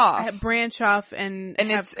branch off and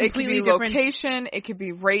it could be location, it could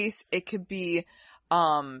be race, it could be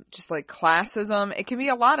just like classism, it can be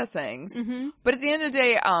a lot of things. Mm-hmm. But at the end of the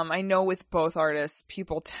day, I know with both artists,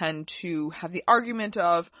 people tend to have the argument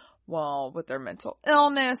of, well, with their mental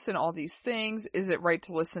illness and all these things, is it right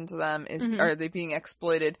to listen to them? Are they being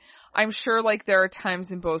exploited? I'm sure like there are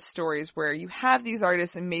times in both stories where you have these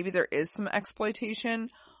artists and maybe there is some exploitation.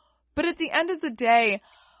 But at the end of the day,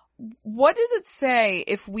 what does it say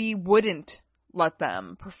if we wouldn't let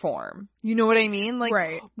them perform? You know what I mean? Like,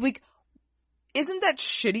 right. Like, isn't that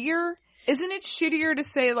shittier? Isn't it shittier to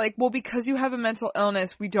say like, well, because you have a mental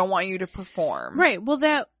illness, we don't want you to perform? Right. Well,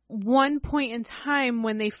 that one point in time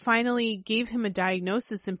when they finally gave him a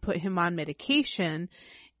diagnosis and put him on medication,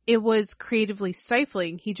 it was creatively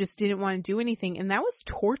stifling. He just didn't want to do anything. And that was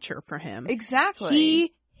torture for him. Exactly.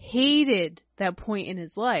 He hated that point in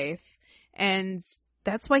his life. And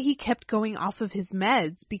that's why he kept going off of his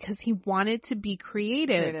meds, because he wanted to be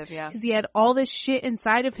creative. Yeah. Because he had all this shit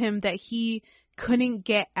inside of him that he couldn't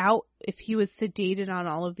get out if he was sedated on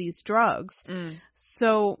all of these drugs.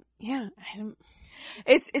 So, yeah,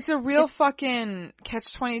 It's a real fucking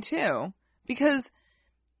catch-22, because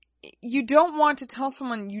you don't want to tell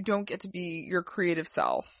someone you don't get to be your creative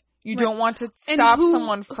self. You don't want to stop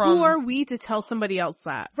someone from... Who are we to tell somebody else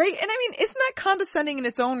that? Right? And I mean, isn't that condescending in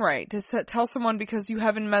its own right? To tell someone because you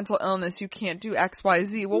have a mental illness you can't do X, Y,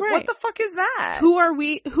 Z. Well, What the fuck is that? Who are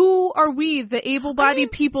we, the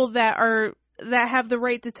able-bodied people that have the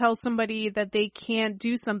right to tell somebody that they can't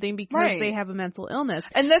do something because they have a mental illness.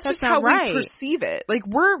 And that's just how we perceive it. Like,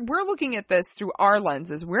 we're looking at this through our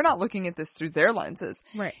lenses. We're not looking at this through their lenses.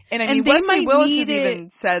 Right. And I mean, Wesley Willis has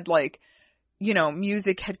even said, like, you know,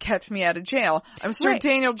 music had kept me out of jail. I'm sure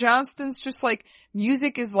Daniel Johnston's just like,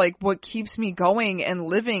 music is like what keeps me going and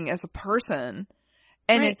living as a person.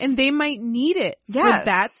 And and they might need it for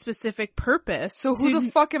that specific purpose. So who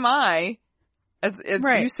the fuck am I, as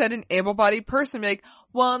you said, an able-bodied person, be like,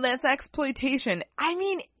 well, that's exploitation. I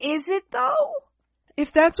mean, is it though?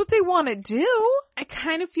 If that's what they want to do. I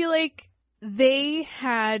kind of feel like they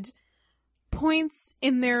had points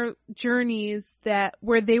in their journeys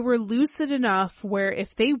where they were lucid enough where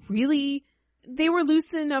if they were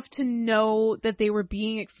lucid enough to know that they were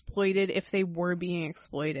being exploited if they were being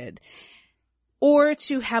exploited. Or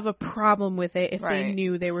to have a problem with it if they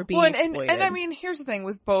knew they were being exploited. And I mean, here's the thing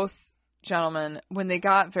with both gentlemen, when they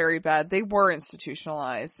got very bad, they were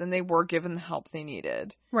institutionalized and they were given the help they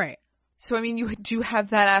needed. Right. So, I mean, you do have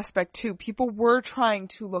that aspect too. People were trying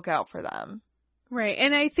to look out for them. Right.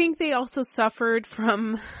 And I think they also suffered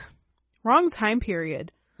from wrong time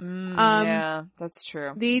period. Yeah, that's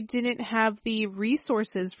true. They didn't have the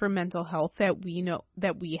resources for mental health that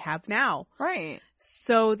we have now. Right.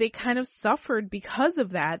 So they kind of suffered because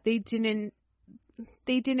of that. They didn't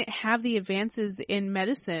have the advances in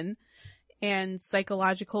medicine and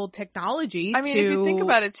psychological technology. I mean, if you think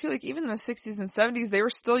about it too, like even in the 60s and 70s, they were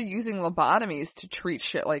still using lobotomies to treat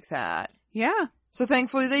shit like that. Yeah. So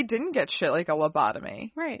thankfully they didn't get shit like a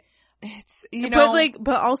lobotomy. Right. It's, you know.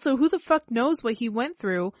 But also who the fuck knows what he went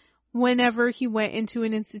through whenever he went into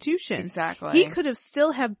an institution. Exactly. He could have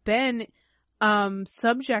still have been,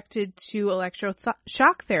 subjected to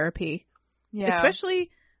electroshock therapy. Yeah. Especially,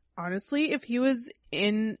 honestly, if he was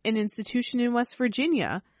in an institution in West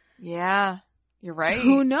Virginia. Yeah. You're right.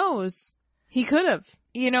 Who knows? He could have.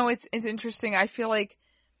 You know, it's interesting. I feel like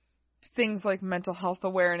things like mental health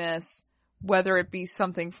awareness, whether it be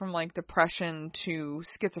something from like depression to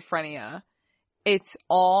schizophrenia, it's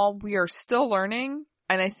all, we are still learning.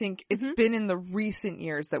 And I think it's been in the recent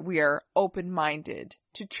years that we are open-minded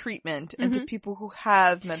to treatment and to people who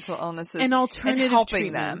have mental illnesses and alternative and helping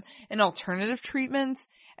treatments. them and alternative treatments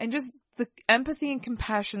and just the empathy and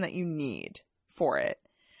compassion that you need for it.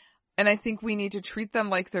 And I think we need to treat them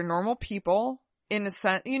like they're normal people in a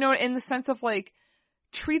sense, you know, in the sense of like,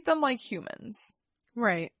 treat them like humans.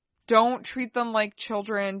 Right. Don't treat them like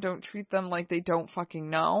children. Don't treat them like they don't fucking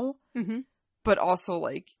know. But also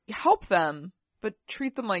like help them, but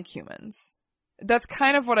treat them like humans. That's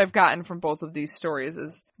kind of what I've gotten from both of these stories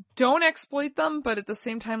is don't exploit them, but at the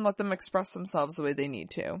same time let them express themselves the way they need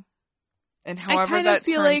to. And however that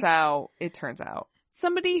turns out, it turns out.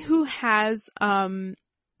 Somebody who has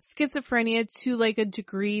schizophrenia to like a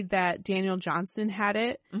degree that Daniel Johnston had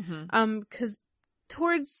it, 'cause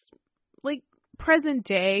towards like present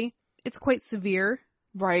day, it's quite severe.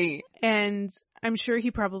 Right. And I'm sure he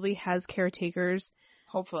probably has caretakers.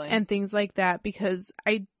 Hopefully. And things like that because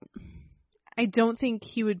I don't think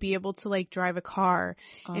he would be able to like drive a car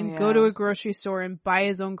and go to a grocery store and buy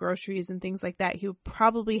his own groceries and things like that. He would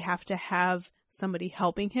probably have to have somebody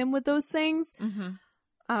helping him with those things.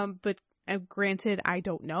 But granted, I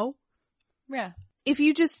don't know. Yeah. If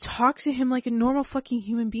you just talk to him like a normal fucking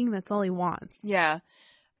human being, that's all he wants. Yeah.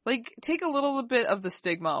 Like, take a little bit of the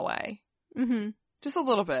stigma away. Just a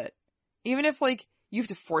little bit. Even if, like, you have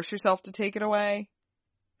to force yourself to take it away.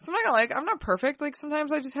 So I'm not perfect. Like,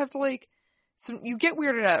 sometimes I just have to, like, you get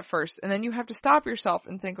weirded out at first, and then you have to stop yourself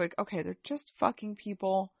and think, like, okay, they're just fucking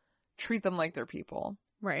people. Treat them like they're people.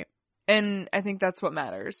 Right. And I think that's what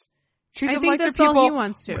matters. Treat them like they're people. All he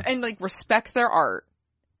wants to. And, like, respect their art.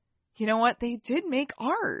 You know what? They did make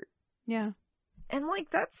art. Yeah. And, like,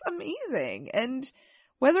 that's amazing. And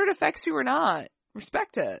whether it affects you or not,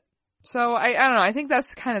 respect it. So, I don't know. I think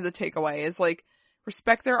that's kind of the takeaway is, like,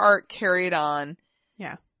 respect their art, carry it on.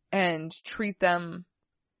 Yeah. And treat them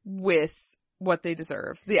with what they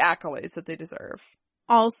deserve, the accolades that they deserve.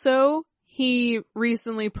 Also, he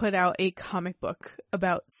recently put out a comic book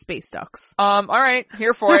about space ducks. All right.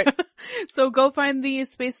 Here for it. So go find the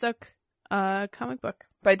Space Duck, comic book.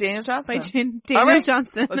 By Daniel Johnston. Daniel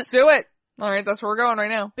Johnston. Let's do it. All right. That's where we're going right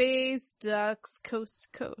now. Space Ducks Coast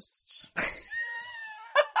to Coast.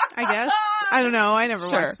 I guess. I don't know. I never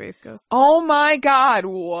watched Space Ghost. Oh my God.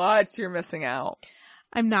 What? You're missing out.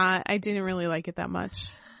 I'm not. I didn't really like it that much.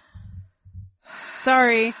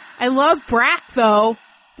 Sorry. I love Brack though.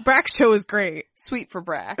 The Brack show is great. Sweet for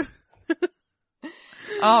Brack.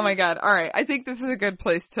 Oh my God. All right. I think this is a good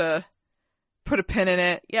place to put a pin in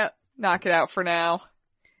it. Yep. Knock it out for now.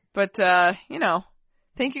 But, you know,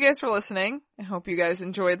 thank you guys for listening. I hope you guys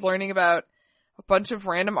enjoyed learning about a bunch of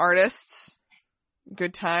random artists.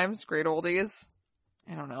 Good times, great oldies.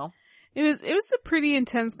 I don't know. It was a pretty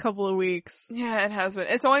intense couple of weeks. Yeah, it has been.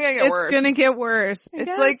 It's only gonna get worse. It's gonna get worse.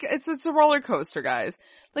 It's like, it's a roller coaster, guys.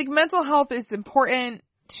 Like, mental health is important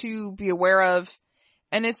to be aware of,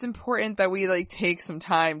 and it's important that we, like, take some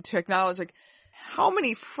time to acknowledge, like, how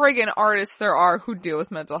many friggin' artists there are who deal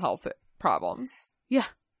with mental health problems. Yeah.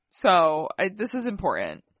 So, this is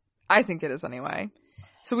important. I think it is anyway.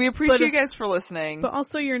 So we appreciate you guys for listening. But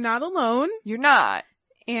also, you're not alone. You're not.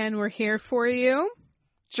 And we're here for you.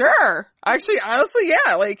 Sure. Actually, honestly,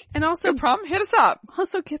 yeah. Like, and also, no problem, hit us up.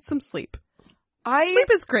 Also, get some sleep. Sleep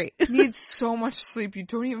is great. Need so much sleep, you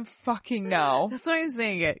don't even fucking know. That's why I'm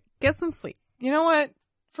saying it. Get some sleep. You know what?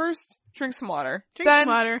 First, drink some water. Drink some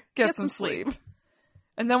water. Get some sleep.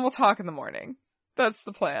 And then we'll talk in the morning. That's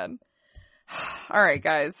the plan. Alright,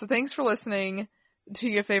 guys. So thanks for listening to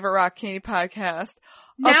your favorite Rock Candy podcast.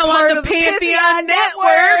 Now on the Pantheon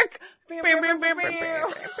Network!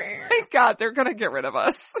 Thank God, they're gonna get rid of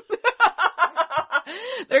us.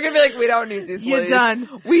 They're gonna be like, we don't need these You're done.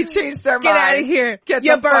 We changed our minds. Get out of here. Get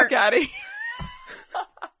the fuck out of here.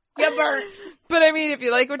 You burnt. But I mean, if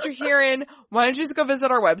you like what you're hearing, why don't you just go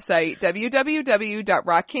visit our website,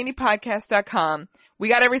 www.rockcandypodcast.com. We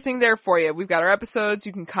got everything there for you. We've got our episodes.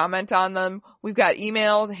 You can comment on them. We've got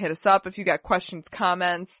email to hit us up if you got questions,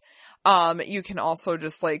 comments. You can also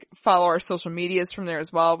just like follow our social medias from there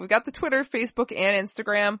as well. We've got the Twitter, Facebook, and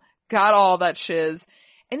Instagram. Got all that shiz.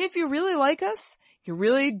 And if you really like us, you're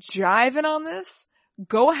really jiving on this,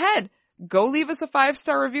 go ahead. Go leave us a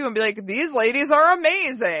 5-star review and be like, these ladies are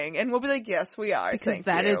amazing. And we'll be like, yes, we are. Because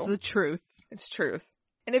that is the truth. It's truth.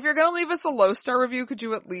 And if you're gonna leave us a low-star review, could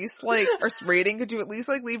you at least or rating, could you at least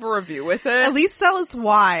leave a review with it? At least tell us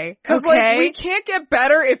why. Cause we can't get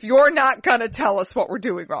better if you're not gonna tell us what we're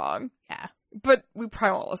doing wrong. Yeah. But we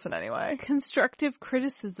probably won't listen anyway. Constructive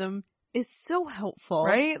criticism is so helpful.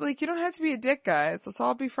 Right? Like, you don't have to be a dick, guys. Let's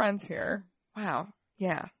all be friends here. Wow.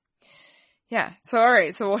 Yeah. Yeah. So,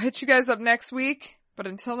 alright. So we'll hit you guys up next week. But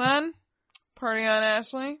until then, party on,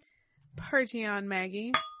 Ashley. Party on,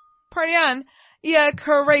 Maggie. Party on. Yeah,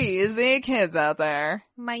 crazy kids out there.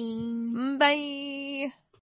 Bye. Bye.